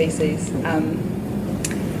whole species.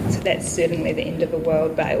 So that's certainly the end of the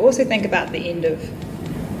world, but I also think about the end of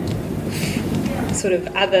sort of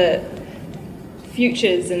other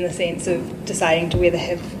futures, in the sense of deciding to whether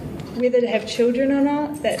to have children or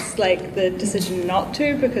not. That's like the decision not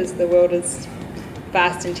to, because the world is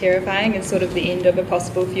vast and terrifying, is sort of the end of a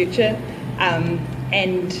possible future.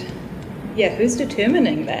 And yeah, who's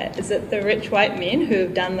determining that? Is it the rich white men who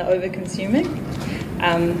have done the over-consuming?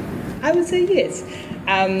 I would say yes.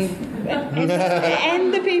 And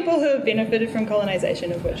the people who have benefited from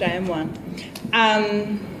colonisation, of which I am one.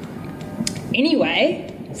 Anyway,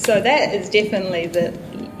 so that is definitely the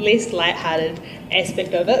less lighthearted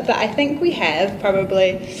aspect of it, but I think we have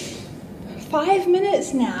probably 5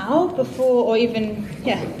 minutes now before, or even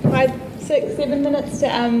 5, 6, 7 minutes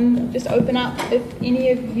to just open up if any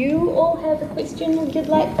of you all have a question you'd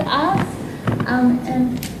like to ask,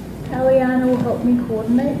 and Eliana will help me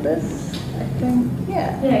coordinate this, I think.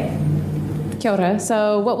 Kia ora.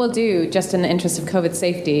 So what we'll do, just in the interest of COVID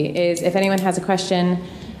safety, is if anyone has a question,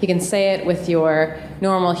 you can say it with your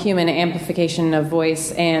normal human amplification of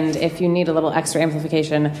voice, and if you need a little extra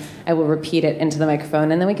amplification, I will repeat it into the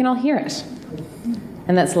microphone, and then we can all hear it.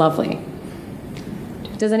 And that's lovely.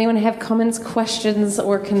 Does anyone have comments, questions,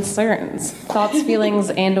 or concerns? Thoughts, feelings,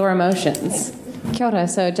 and or emotions? Kia ora.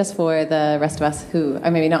 So just for the rest of us who are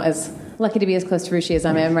maybe not as lucky to be as close to Rushi as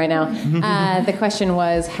I am right now, the question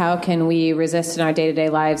was, how can we resist in our day-to-day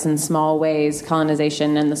lives in small ways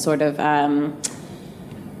colonization and the sort of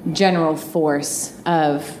general force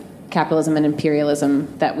of capitalism and imperialism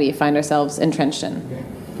that we find ourselves entrenched in?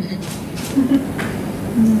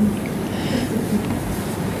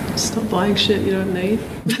 Stop buying shit you don't need.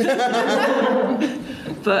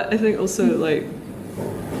 But I think also, like,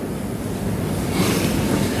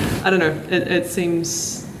 I don't know, it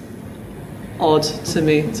seems odd to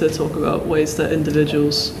me to talk about ways that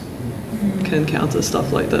individuals can counter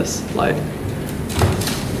stuff like this. Like,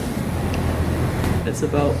 it's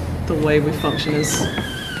about the way we function as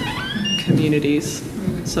communities.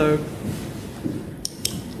 So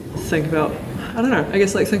think about, I don't know, I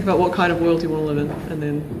guess, like, think about what kind of world you want to live in, and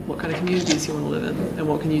then what kind of communities you want to live in, and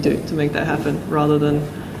what can you do to make that happen, rather than,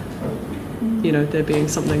 there being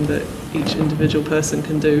something that each individual person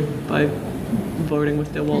can do by voting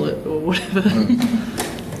with their wallet or whatever.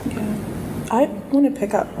 I want to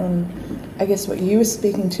pick up on, I guess, what you were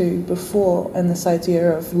speaking to before, and this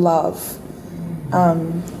idea of love.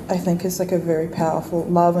 I think is like a very powerful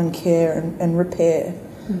love and care and repair.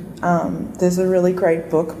 There's a really great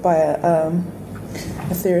book by a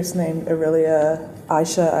theorist named Aurelia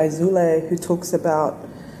Aisha Aizule, who talks about,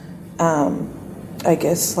 I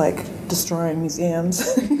guess, like, destroying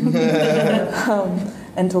museums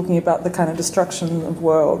and talking about the kind of destruction of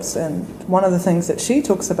worlds. And one of the things that she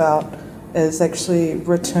talks about is actually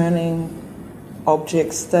returning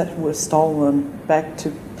objects that were stolen back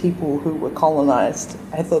to people who were colonized.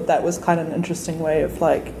 I thought that was kind of an interesting way of,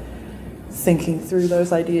 like, thinking through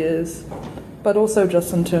those ideas, but also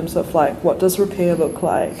just in terms of, like, what does repair look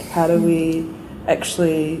like? How do we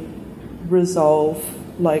actually resolve,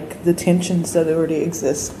 like, the tensions that already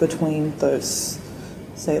exist between those,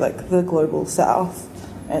 say, like, the global south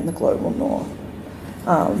and the global north?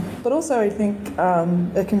 But also I think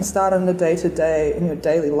it can start in the day-to-day, in your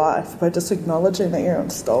daily life, by just acknowledging that you're on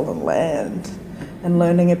stolen land and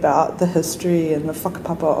learning about the history and the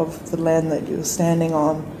whakapapa of the land that you're standing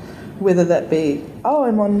on, whether that be,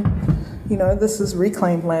 I'm on, this is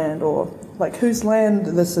reclaimed land, or, like, whose land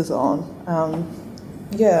this is on.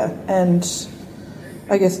 And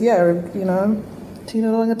I guess, tina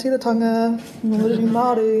ranga tiratanga,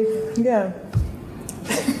 Māori,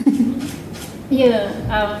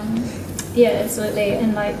 absolutely.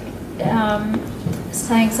 And, like,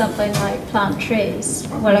 saying something like plant trees,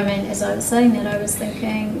 well, I mean, as I was saying that, I was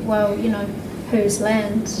thinking, well, whose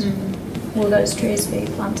land will those trees be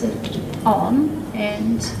planted on?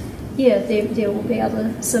 And there will be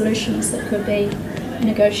other solutions that could be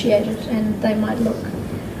negotiated, and they might look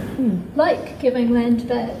like giving land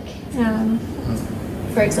back,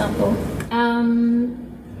 for example.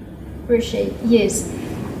 Rishi, yes.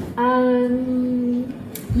 I'm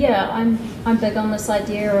big on this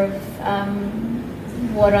idea of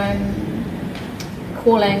what I'm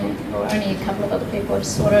calling, or only a couple of other people have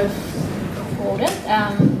sort of called it,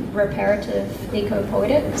 reparative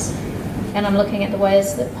eco-poetics. And I'm looking at the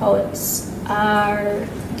ways that poets are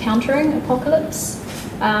countering apocalypse.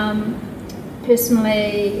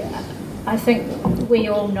 Personally, I think we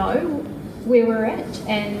all know where we're at,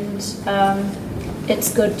 and it's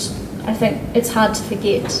good. I think it's hard to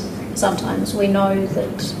forget sometimes. We know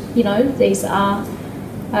that, these are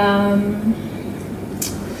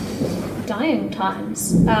dying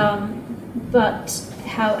times, but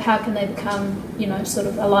how can they become, sort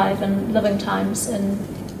of alive and living times? And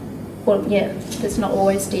there's not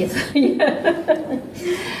always death.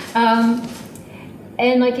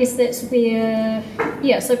 And I guess that's where,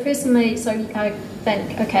 so personally, I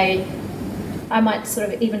think, okay, I might sort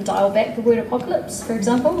of even dial back the word apocalypse, for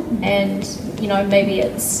example, and, maybe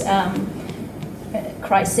it's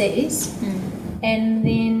crises, and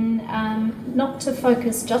then not to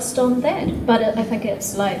focus just on that, but I think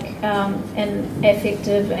it's like an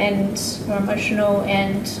affective and emotional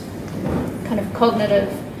and kind of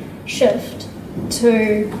cognitive shift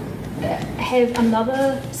to have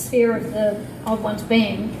another sphere of one's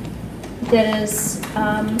being that is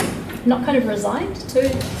not kind of resigned to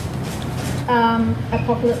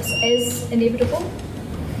apocalypse as inevitable,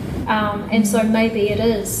 and so maybe it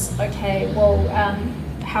is okay. Well,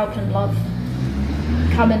 how can love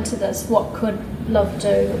come into this? What could love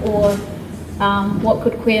do, or what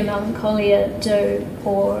could queer melancholia do,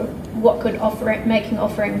 or what could making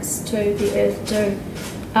offerings to the earth do?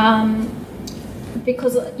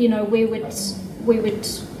 Because we would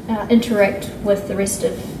interact with the rest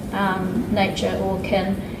of nature, or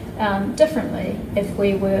can differently if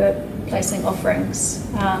we were placing offerings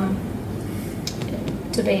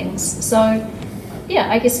to beings. So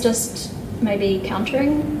I guess just maybe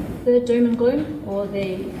countering the doom and gloom or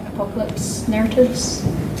the apocalypse narratives.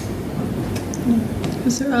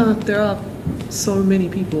 Because there are so many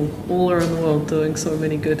people all around the world doing so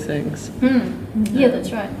many good things. Yeah,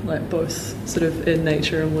 that's right. Like both sort of in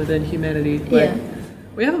nature and within humanity. Like,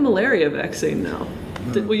 we have a malaria vaccine now.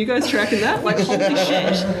 Were you guys tracking that? Like, holy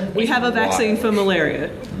shit, we have a vaccine for malaria.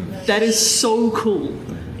 That is so cool.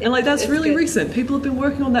 And like, that's really recent. People have been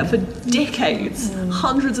working on that for decades.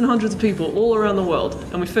 Hundreds and hundreds of people all around the world.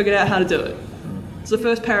 And we figured out how to do it. It's the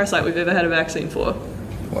first parasite we've ever had a vaccine for.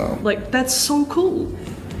 Wow. Like, that's so cool.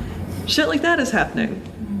 Shit like that is happening.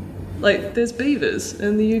 Like, there's beavers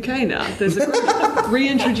in the UK now. There's a group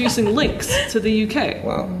reintroducing lynx to the UK.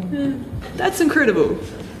 Wow. That's incredible.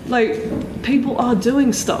 Like, people are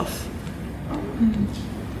doing stuff.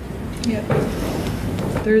 Yeah.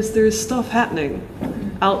 There's stuff happening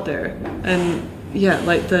out there, and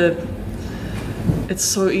like it's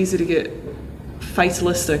so easy to get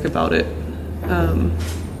fatalistic about it,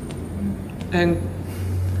 and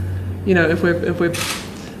if we're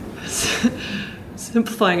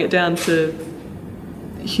simplifying it down to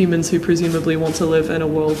humans who presumably want to live in a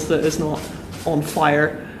world that is not on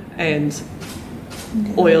fire and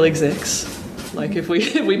oil execs, like if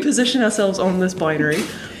we position ourselves on this binary,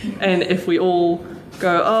 and if we all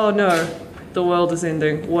go, oh no, the world is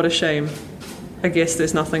ending, what a shame, I guess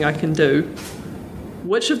there's nothing I can do.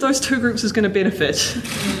 Which of those two groups is going to benefit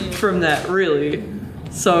from that, really?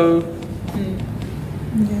 So...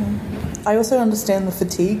 I also understand the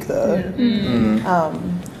fatigue, though.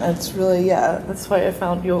 It's really, that's why I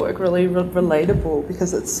found your work really relatable,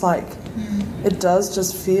 because it's like, it does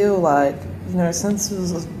just feel like, since I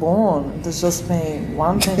was born, there's just been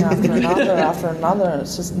one thing after another, and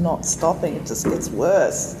it's just not stopping. It just gets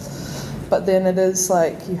worse. But then it is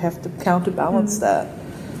like you have to counterbalance that,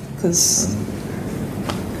 because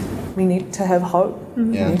we need to have hope. We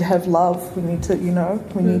need to have love. We need to,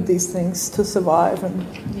 we need these things to survive and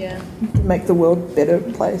to make the world a better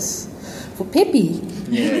place for Peppy.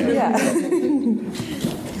 Yeah.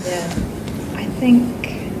 I think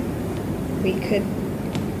we could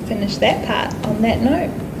finish that part on that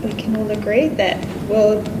note. We can all agree that,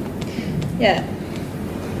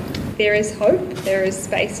 there is hope, there is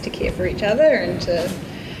space to care for each other and to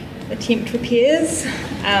attempt repairs,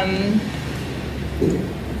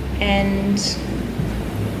 and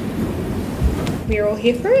we're all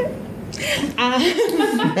here for it. I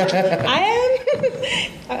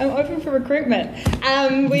I'm open for recruitment.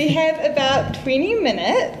 We have about 20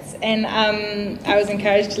 minutes, and I was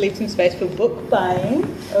encouraged to leave some space for book buying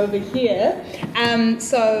over here.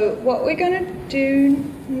 So what we're going to do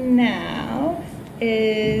now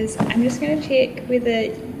is I'm just going to check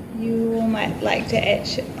whether you all might like to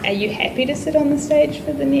are you happy to sit on the stage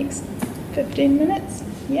for the next 15 minutes?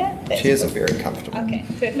 Yeah? Chairs are very comfortable. Okay,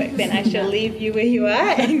 perfect. Then I shall leave you where you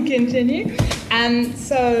are and continue.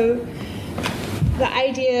 So the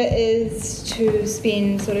idea is to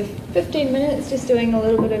spend sort of 15 minutes just doing a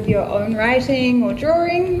little bit of your own writing or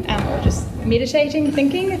drawing or just meditating,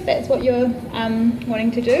 thinking, if that's what you're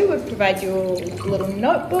wanting to do. We'll provide you little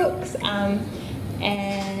notebooks and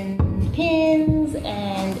pens,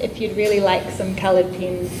 and if you'd really like some coloured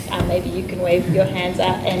pens, maybe you can wave your hands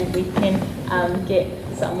out and we can get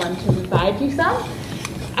someone to provide you some.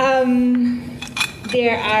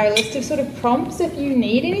 There are a list of sort of prompts if you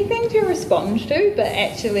need anything to respond to, but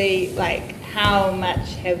actually, like, how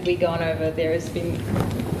much have we gone over? There has been,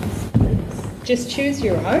 just choose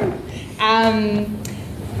your own.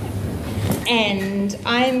 And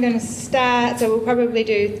I'm going to start, so we'll probably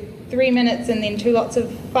do 3 minutes and then 2 lots of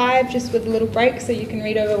 5, just with a little break so you can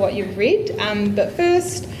read over what you've read. But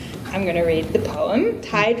first, I'm going to read the poem,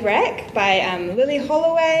 Tide Rack, by Lily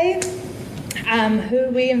Holloway, who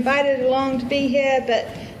we invited along to be here, but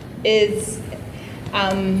is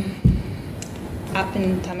up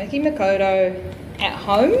in Tamaki Makaurau at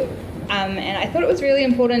home. And I thought it was really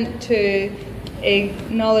important to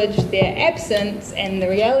acknowledge their absence and the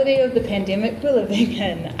reality of the pandemic we're living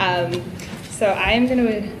in. So I am going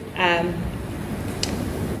to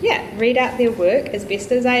read out their work as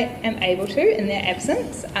best as I am able to in their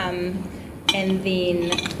absence, and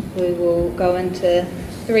then we will go into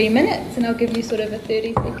 3 minutes, and I'll give you sort of a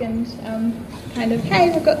 30-second kind of,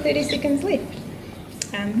 hey, we've got 30 seconds left.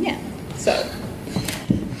 So,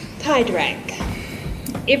 Tide Rack.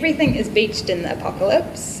 Everything is beached in the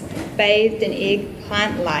apocalypse, bathed in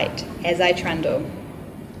eggplant light as I trundle.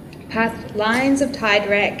 Past lines of tide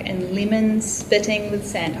rack and lemons spitting with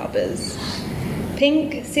sandhoppers.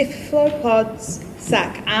 Pink cephalopods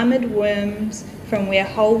suck armoured worms from where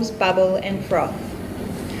holes bubble and froth.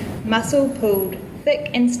 Muscle pulled,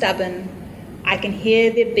 thick and stubborn, I can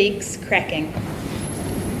hear their beaks cracking.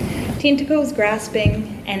 Tentacles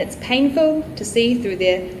grasping, and it's painful to see through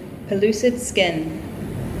their pellucid skin.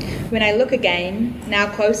 When I look again, now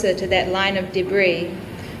closer to that line of debris,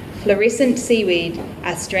 fluorescent seaweed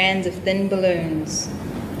are strands of thin balloons.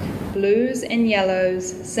 Blues and yellows,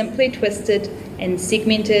 simply twisted and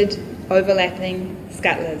segmented, overlapping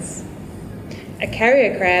scuttlers. A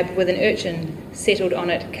carrier crab with an urchin settled on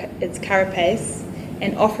its carapace,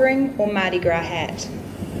 an offering or Mardi Gras hat.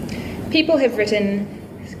 People have written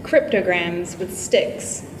cryptograms with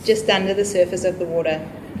sticks just under the surface of the water.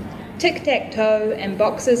 Tic-tac-toe and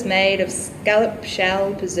boxes made of scallop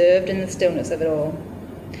shell preserved in the stillness of it all.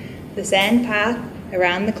 The sand path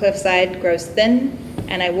around the cliffside grows thin,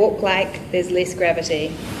 and I walk like there's less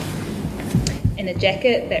gravity. In a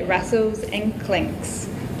jacket that rustles and clinks,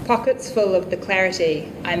 pockets full of the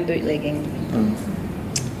clarity I'm bootlegging.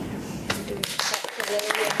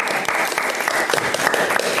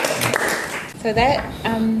 So that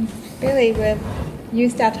really we've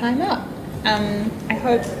used our time up. I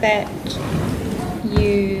hope that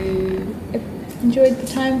you enjoyed the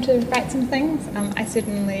time to write some things. I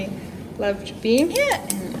certainly loved being here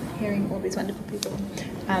and hearing all these wonderful people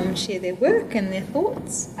share their work and their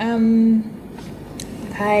thoughts.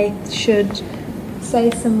 I should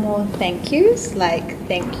say some more thank yous, like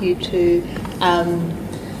thank you to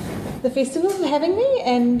the festival for having me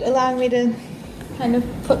and allowing me to kind of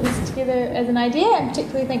put this together as an idea, and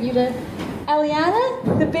particularly thank you to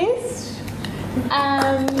Aliana, the best.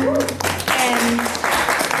 And then,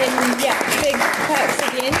 big thanks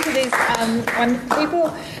again to these wonderful people,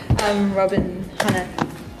 Robin, Hannah,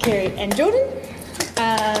 Kerry and Jordan.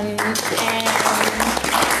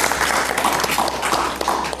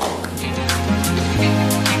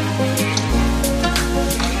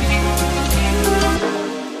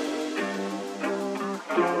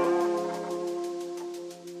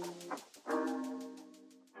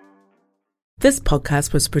 This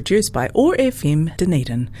podcast was produced by OAR FM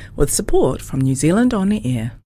Dunedin with support from New Zealand On the Air.